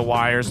all of the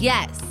wires.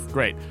 Yes.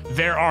 Great.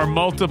 There are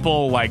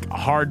multiple like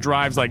hard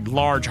drives, like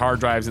large hard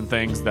drives and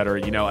things that are,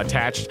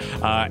 attached.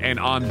 And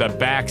on the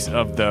backs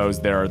of those,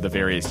 there are the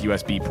various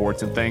USB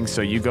ports and things.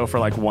 So you go for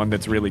like one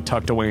that's really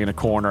tucked away in a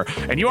corner.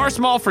 And you are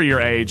small for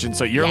your age. And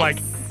so you're like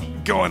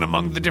going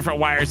among the different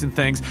wires and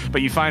things,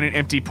 but you find an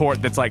empty port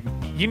that's like,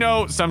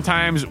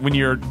 sometimes when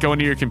you're going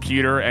to your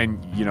computer and,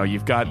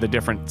 you've got the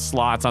different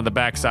slots on the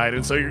backside.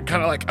 And so you're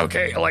kind of like,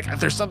 okay, like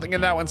there's something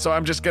in that one. So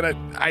I'm just going to,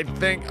 I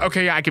think,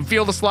 okay, I can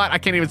feel the slot. I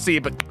can't even see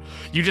it, but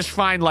you just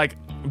find like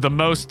the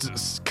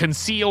most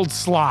concealed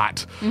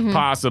slot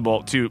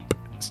possible to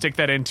stick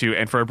that into.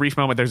 And for a brief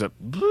moment, there's a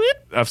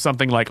bleep of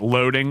something like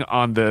loading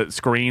on the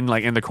screen,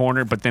 like in the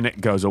corner, but then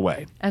it goes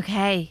away.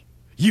 Okay.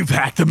 You've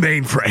hacked the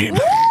mainframe.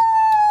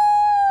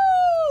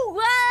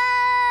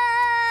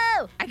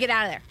 I get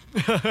out of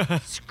there.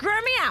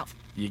 Screw me out.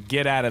 You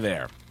get out of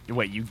there.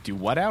 Wait, you do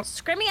what out?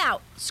 Screw me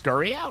out.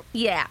 Scurry out?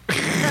 Yeah.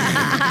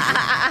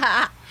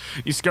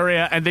 You scurry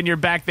out, and then you're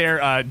back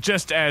there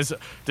just as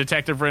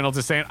Detective Reynolds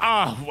is saying,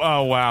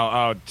 oh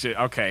wow,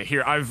 okay,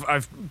 here,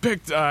 I've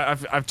picked,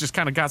 I've just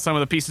kind of got some of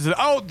the pieces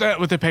of, that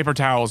with the paper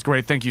towels,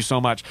 great, thank you so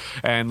much.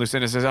 And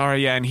Lucinda says, all right,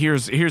 yeah, and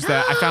here's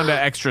that, I found it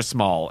extra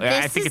small.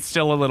 I think it's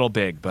still a little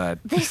big, but.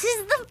 This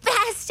is the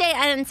best day,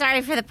 and I'm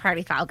sorry for the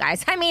party foul,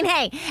 guys. I mean,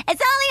 hey, it's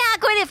only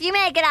awkward if you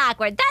make it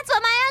awkward. That's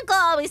what my uncle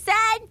always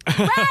said,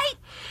 right?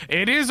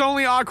 It is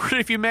only awkward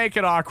if you make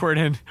it awkward,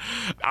 and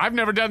I've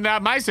never done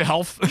that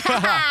myself. Should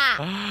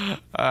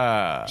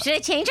I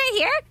change right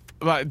here?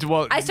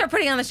 Well, I start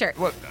putting on the shirt.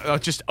 What?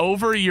 Just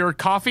over your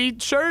coffee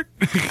shirt?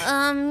 Yeah,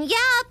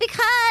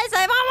 because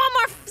I want one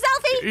more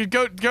selfie.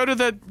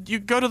 You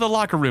go to the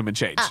locker room and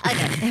change.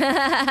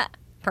 Okay.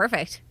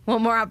 Perfect.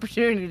 One more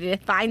opportunity to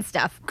find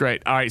stuff.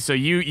 Great. All right, so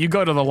you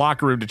go to the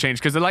locker room to change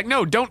because they're like,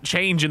 no, don't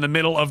change in the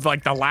middle of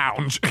like the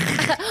lounge.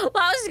 Well,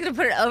 I was just gonna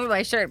put it over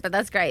my shirt, but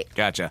that's great.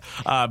 Gotcha.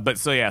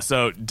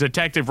 So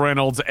Detective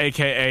Reynolds,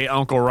 aka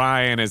Uncle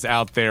Ryan, is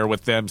out there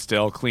with them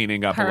still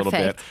cleaning up a little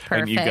bit,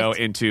 and you go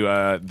into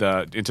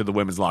the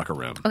women's locker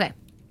room. Okay.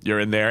 You're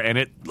in there, and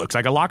it looks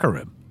like a locker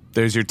room.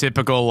 There's your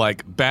typical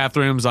like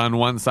bathrooms on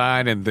one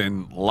side, and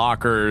then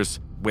lockers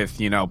with,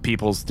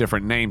 people's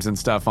different names and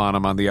stuff on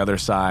them on the other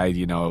side,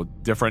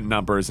 different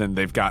numbers, and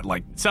they've got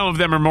like, some of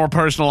them are more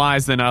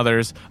personalized than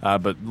others,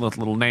 but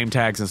little name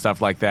tags and stuff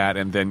like that.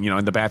 And then,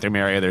 in the bathroom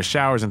area, there's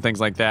showers and things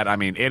like that. I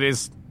mean, it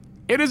is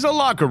a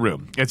locker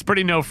room. It's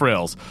pretty no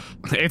frills.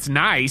 It's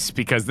nice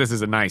because this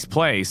is a nice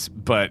place,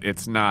 but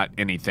it's not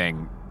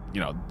anything,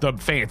 the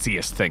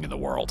fanciest thing in the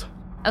world.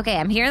 Okay,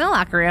 I'm here in the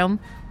locker room.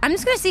 I'm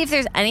just going to see if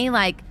there's any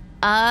like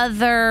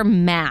other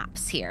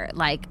maps here,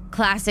 like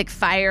classic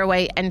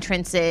fireway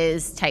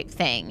entrances type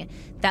thing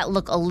that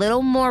look a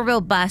little more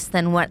robust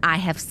than what I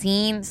have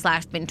seen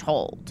 / been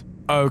told.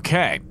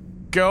 Okay,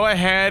 go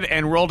ahead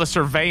and roll to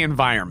survey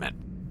environment.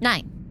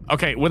 9.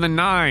 Okay, with a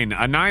 9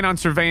 on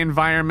survey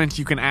environment,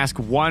 you can ask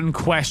one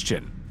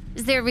question.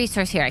 Is there a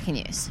resource here I can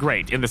use?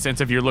 Great, in the sense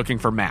of you're looking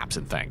for maps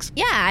and things.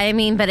 Yeah, I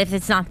mean, but if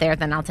it's not there,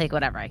 then I'll take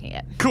whatever I can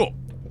get. Cool.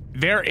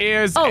 There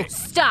is...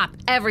 Stop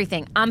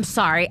everything. I'm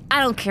sorry.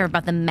 I don't care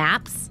about the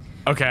maps.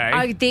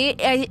 Okay.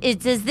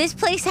 Does this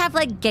place have,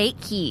 like,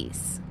 gate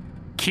keys?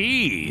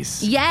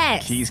 Keys?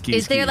 Yes. Keys.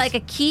 Is there, like,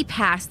 a key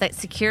pass that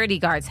security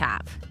guards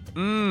have?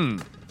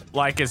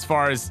 Like, as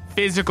far as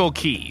physical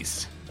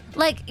keys?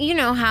 Like, you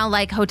know how,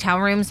 like, hotel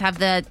rooms have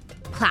the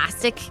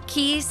plastic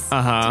keys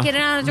to get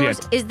in and out of doors?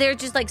 Yes. Is there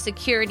just, like,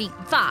 security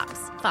fobs?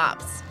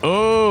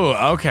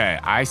 Oh, okay.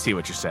 I see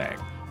what you're saying.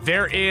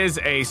 There is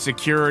a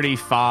security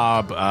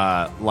fob,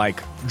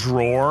 like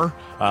drawer,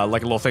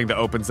 like a little thing that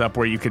opens up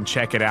where you can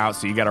check it out.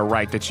 So you got to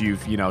write that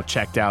you've,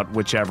 checked out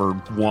whichever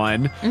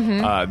one.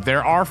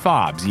 There are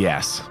fobs,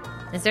 yes.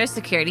 Is there a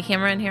security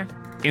camera in here?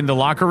 In the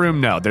locker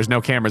room, no. There's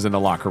no cameras in the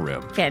locker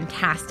room.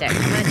 Fantastic.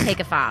 I'm going to take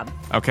a fob.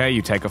 Okay,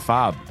 you take a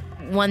fob.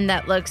 One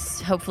that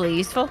looks hopefully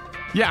useful?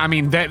 Yeah, I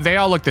mean, they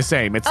all look the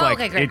same. It's like,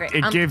 okay, great.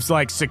 It gives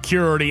like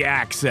security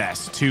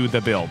access to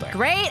the building.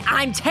 Great.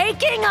 I'm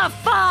taking a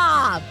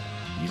fob.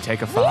 You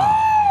take a 5.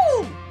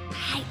 Woo!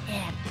 I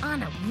am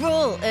on a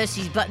roll as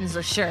she buttons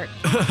her shirt.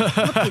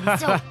 Looking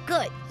so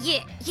good.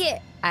 Yeah, yeah.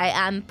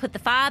 I put the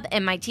fob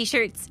and my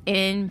T-shirts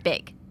in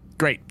big.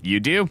 Great. You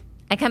do.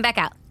 I come back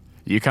out.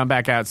 You come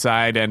back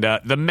outside, and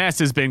the mess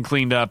has been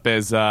cleaned up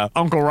as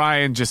Uncle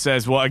Ryan just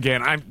says, well,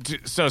 again, I'm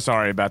so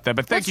sorry about that,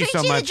 but thank you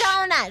so much. We'll treat you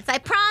to donuts, I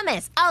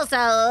promise. Also,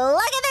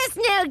 look at this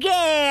new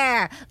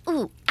gear.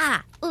 Ooh,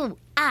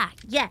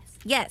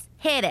 yes.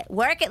 Hit it.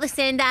 Work it,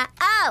 Lucinda.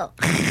 Oh.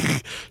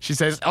 She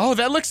says, oh,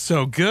 that looks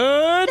so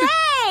good.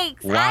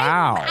 Thanks.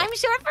 Wow. I'm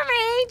short for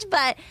my age,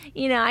 but,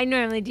 I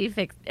normally do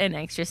fix an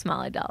extra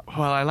small adult.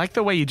 Well, I like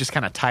the way you just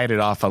kind of tied it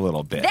off a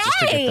little bit. Thanks. Just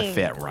to get the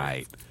fit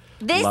right.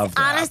 This Love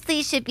that.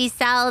 honestly should be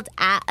sold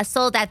at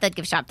the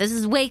gift shop. This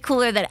is way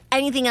cooler than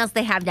anything else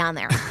they have down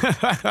there.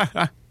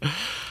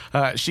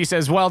 She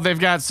says, well, they've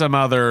got some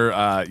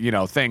other,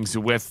 things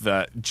with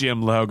the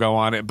gym logo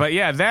on it. But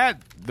yeah,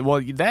 that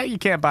you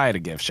can't buy at a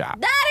gift shop.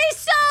 That is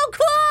so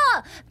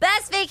cool!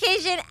 Best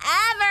vacation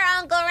ever,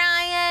 Uncle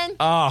Ryan.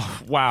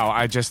 Oh, wow.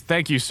 I just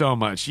thank you so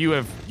much. You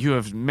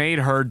have made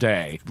her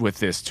day with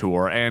this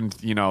tour. And,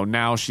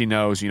 now she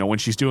knows, when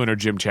she's doing her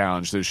gym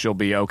challenge that she'll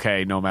be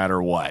okay no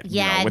matter what.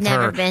 Yeah, I've with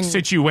never her been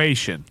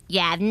situation.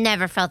 Yeah, I've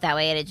never felt that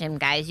way at a gym,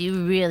 guys.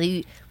 You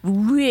really,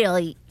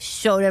 really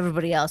showed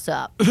everybody else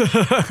up.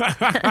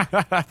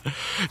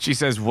 She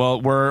says,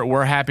 well,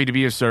 we're happy to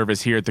be of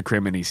service here at the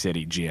Criminy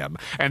City Gym.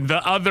 And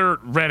the other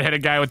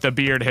redheaded guy with the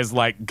beard has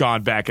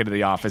gone back into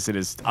the office and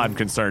is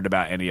unconcerned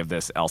about any of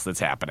this else that's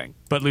happening.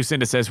 But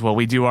Lucinda says, well,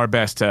 we do our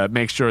best to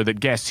make sure that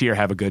guests here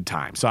have a good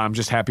time. So I'm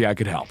just happy I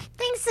could help.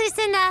 Thanks,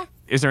 Lucinda.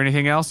 Is there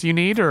anything else you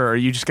need, or are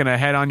you just going to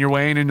head on your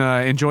way and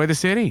enjoy the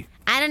city?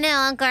 I don't know,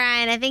 Uncle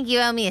Ryan. I think you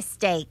owe me a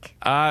steak.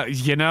 I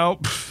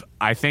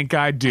think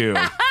I do.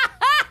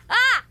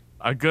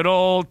 A good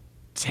old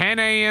 10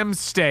 a.m.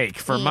 steak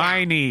for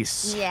my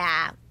niece.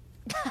 Yeah.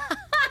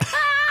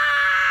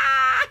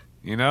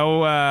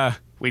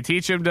 We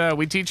teach them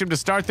to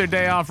start their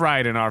day off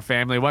right in our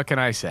family. What can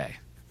I say?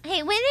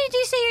 Hey, when did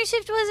you say your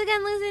shift was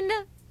again,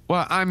 Lucinda?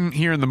 Well, I'm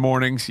here in the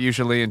mornings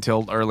usually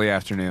until early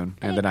afternoon,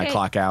 and then I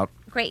clock out.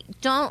 Great.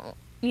 Don't,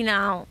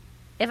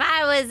 if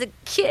I was a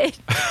kid.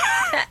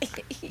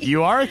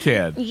 You are a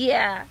kid.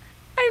 Yeah.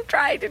 I'm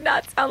trying to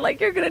not sound like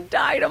you're going to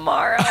die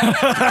tomorrow.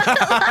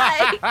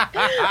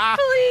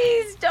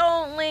 Please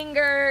don't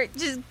linger.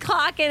 Just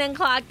clock in and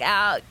clock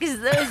out, because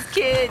those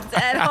kids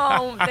at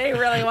home, they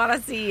really want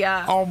to see you.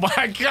 Oh,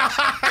 my God.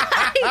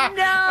 I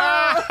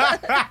know.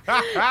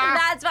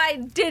 That's why I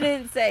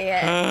didn't say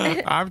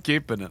it. I'm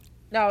keeping it.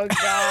 Oh,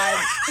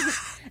 God.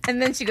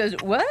 And then she goes,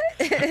 what?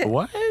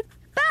 What?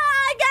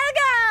 I gotta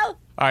go.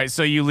 All right,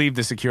 so you leave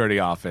the security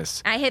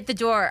office. I hit the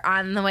door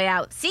on the way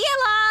out. See you,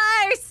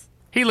 Lars.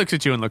 He looks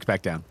at you and looks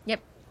back down.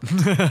 Yep.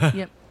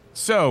 Yep.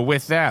 So,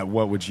 with that,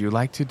 what would you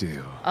like to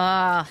do?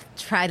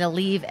 Try to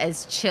leave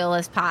as chill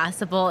as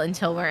possible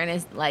until we're in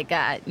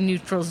a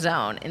neutral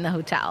zone in the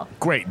hotel.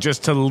 Great,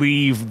 just to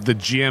leave the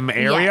gym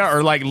area, Yes.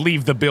 or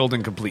leave the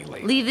building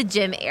completely? Leave the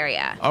gym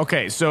area.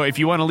 Okay, so if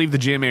you want to leave the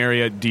gym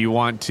area, do you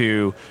want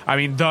to?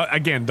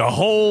 The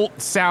whole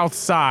south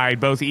side,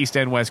 both east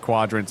and west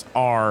quadrants,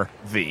 are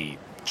the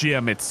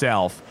gym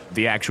itself,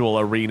 the actual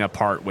arena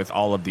part with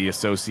all of the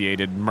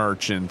associated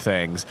merch and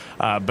things.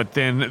 But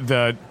then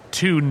the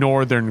two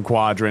northern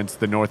quadrants,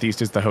 the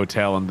northeast is the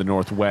hotel and the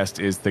northwest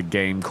is the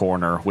game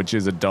corner, which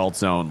is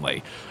adults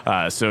only.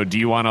 So do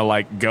you want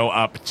to go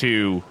up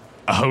to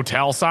a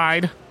hotel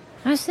side?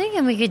 I was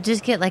thinking we could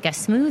just get a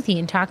smoothie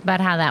and talk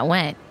about how that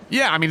went.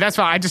 Yeah, that's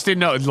fine. I just didn't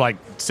know,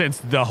 since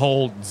the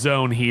whole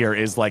zone here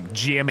is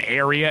gym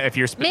area, if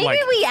you're Maybe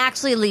we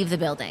actually leave the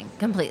building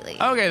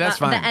completely. Okay, that's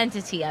fine. The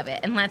entity of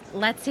it, and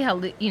let's see how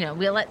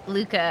we'll let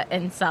Luca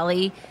and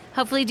Sully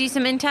hopefully do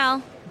some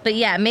intel. But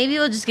yeah, maybe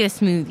we'll just get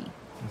a smoothie.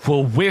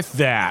 Well, with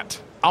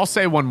that, I'll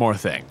say one more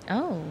thing.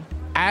 Oh.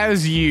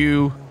 As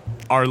you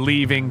are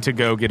leaving to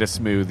go get a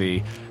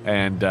smoothie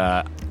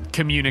and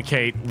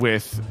communicate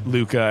with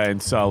Luca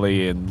and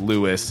Sully and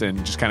Lewis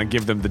and just kind of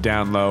give them the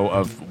down low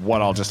of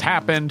what all just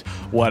happened,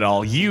 what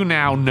all you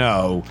now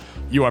know,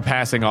 you are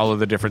passing all of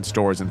the different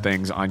stores and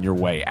things on your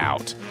way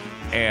out.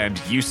 And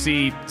you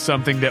see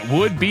something that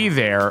would be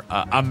there,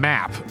 a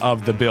map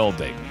of the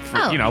building.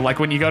 Like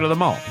when you go to the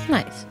mall.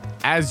 Nice.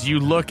 As you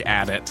look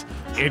at it,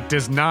 it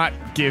does not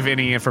give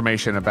any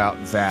information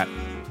about that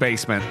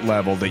basement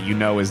level that you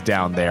know is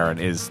down there and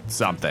is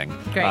something.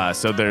 Great.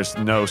 So there's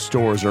no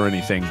stores or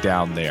anything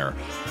down there.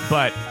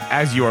 But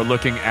as you are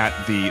looking at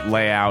the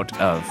layout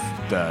of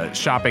the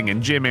shopping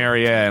and gym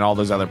area and all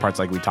those other parts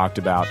like we talked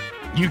about,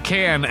 you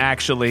can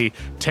actually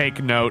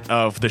take note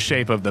of the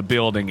shape of the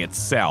building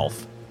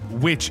itself,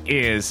 which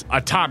is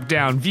a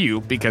top-down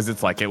view because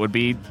it's like it would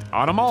be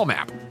on a mall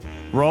map.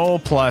 Roll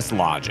plus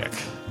logic.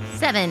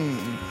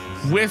 7.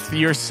 With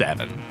your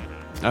 7,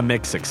 a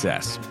mixed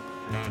success.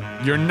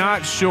 You're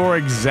not sure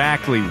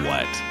exactly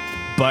what,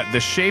 but the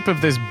shape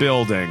of this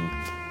building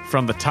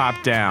from the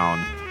top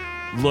down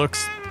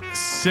looks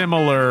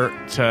similar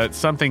to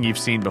something you've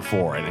seen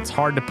before, and it's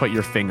hard to put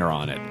your finger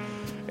on it.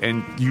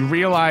 and you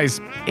realize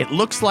it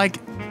looks like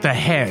the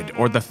head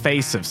or the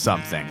face of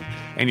something,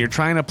 and you're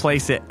trying to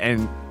place it,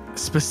 and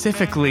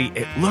specifically,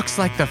 it looks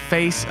like the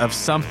face of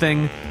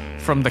something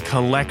from the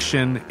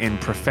collection in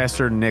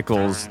Professor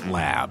Nichols'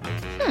 lab.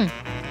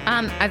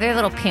 Are there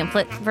little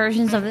pamphlet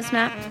versions of this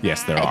map?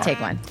 Yes, there are. I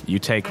take one. You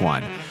take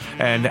one.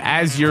 And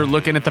as you're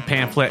looking at the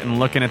pamphlet and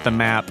looking at the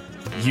map,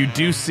 you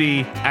do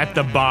see at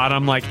the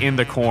bottom, like in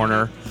the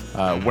corner,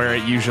 where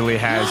it usually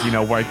has,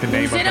 like the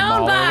name of the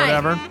mall or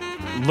whatever.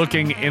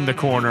 Looking in the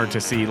corner to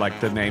see like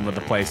the name of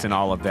the place and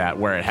all of that,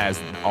 where it has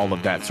all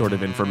of that sort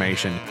of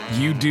information.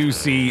 You do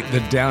see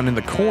that down in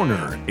the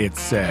corner, it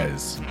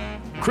says,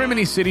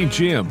 Criminy City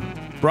Gym,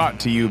 brought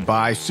to you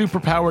by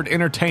Superpowered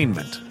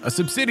Entertainment, a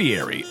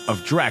subsidiary of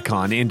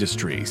Dracon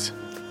Industries.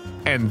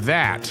 And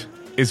that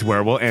is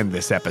where we'll end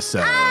this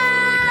episode.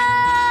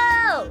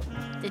 Oh!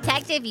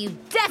 Detective, you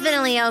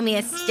definitely owe me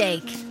a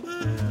steak.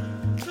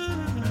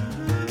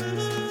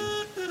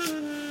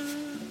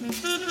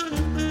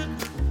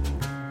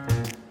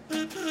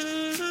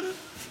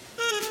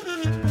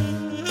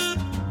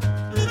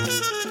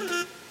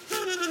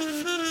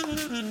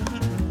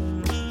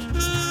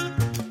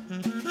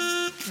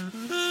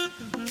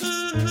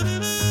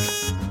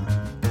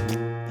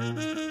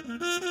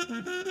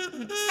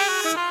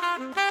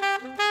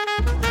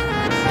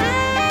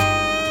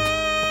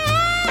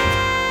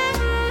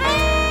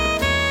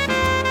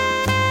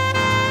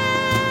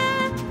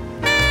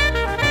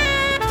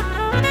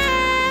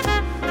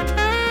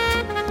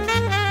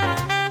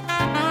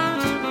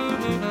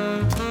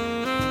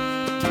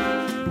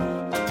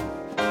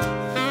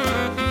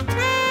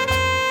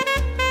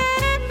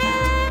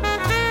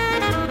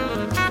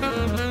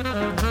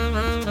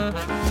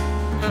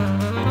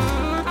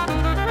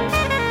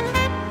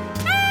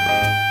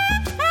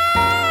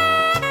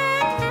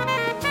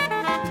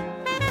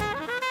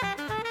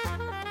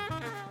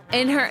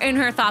 In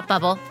her thought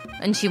bubble,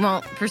 and she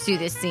won't pursue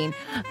this scene,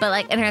 but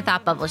like in her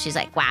thought bubble, she's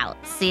like, wow,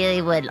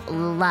 Celie would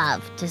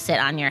love to sit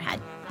on your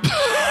head.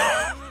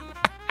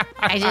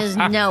 I just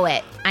know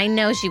it. I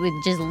know she would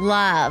just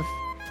love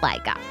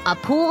like a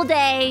pool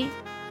day.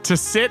 To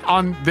sit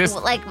on this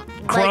like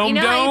chrome you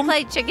know how you dome?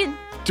 play chicken?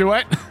 Do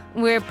what?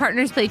 Where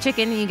partners play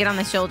chicken and you get on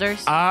the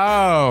shoulders.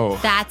 Oh.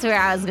 That's where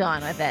I was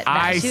going with it.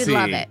 I She would see.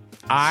 love it.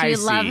 I She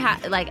would love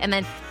see. and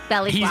then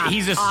belly flop.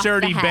 He's a off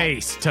sturdy the head.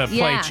 base to play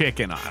Yeah.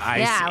 chicken on. I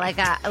Yeah,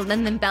 see.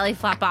 and then belly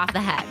flop off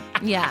the head.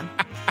 Yeah.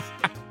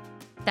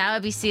 That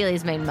would be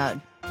Celie's main mode.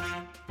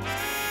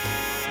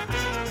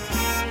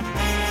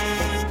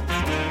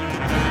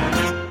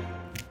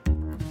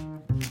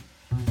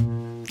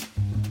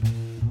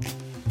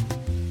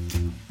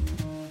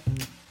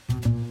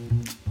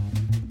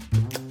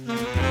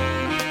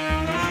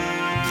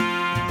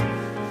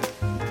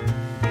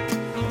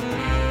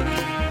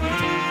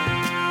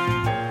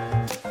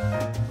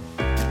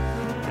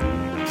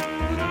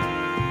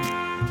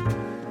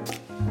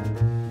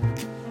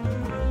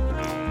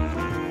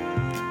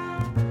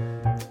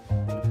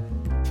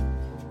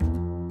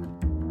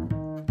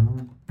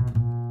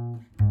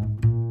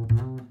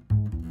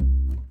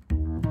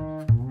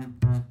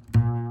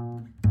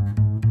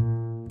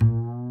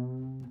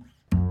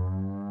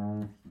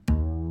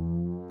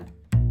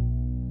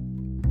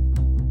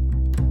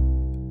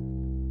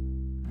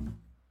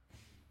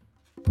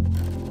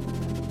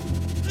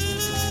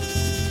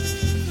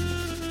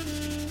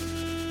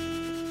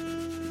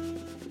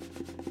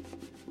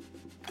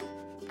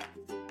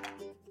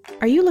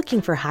 Are you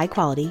looking for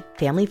high-quality,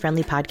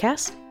 family-friendly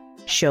podcasts?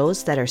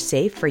 Shows that are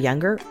safe for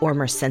younger or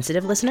more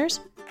sensitive listeners?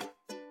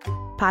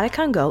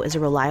 Podicon Go is a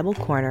reliable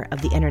corner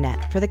of the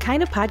internet for the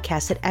kind of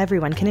podcasts that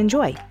everyone can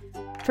enjoy.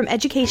 From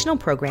educational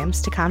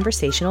programs to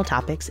conversational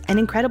topics and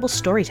incredible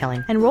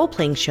storytelling and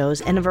role-playing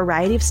shows in a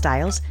variety of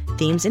styles,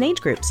 themes, and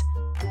age groups.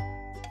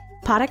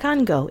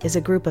 Podicon Go is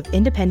a group of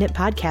independent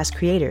podcast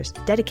creators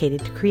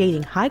dedicated to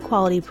creating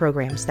high-quality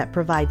programs that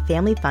provide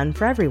family fun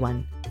for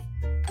everyone.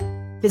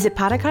 Visit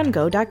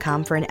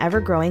podicongo.com for an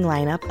ever-growing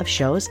lineup of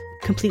shows,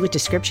 complete with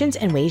descriptions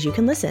and ways you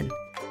can listen.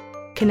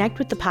 Connect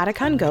with the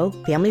Podicon Go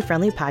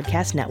family-friendly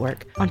podcast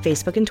network on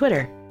Facebook and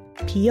Twitter.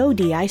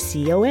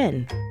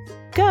 PODICON.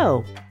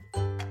 Go!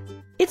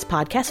 It's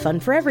podcast fun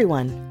for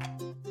everyone.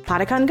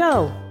 Podicon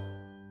Go!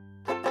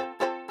 Thank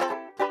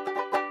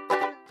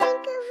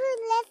you for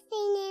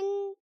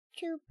listening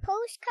to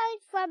Postcard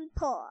from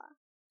Paul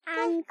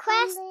and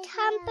Quest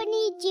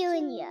Company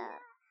Jr.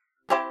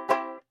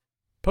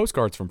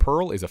 Postcards from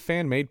Pearl is a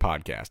fan-made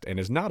podcast and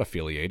is not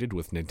affiliated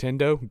with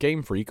Nintendo,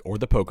 Game Freak, or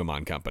the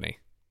Pokemon Company.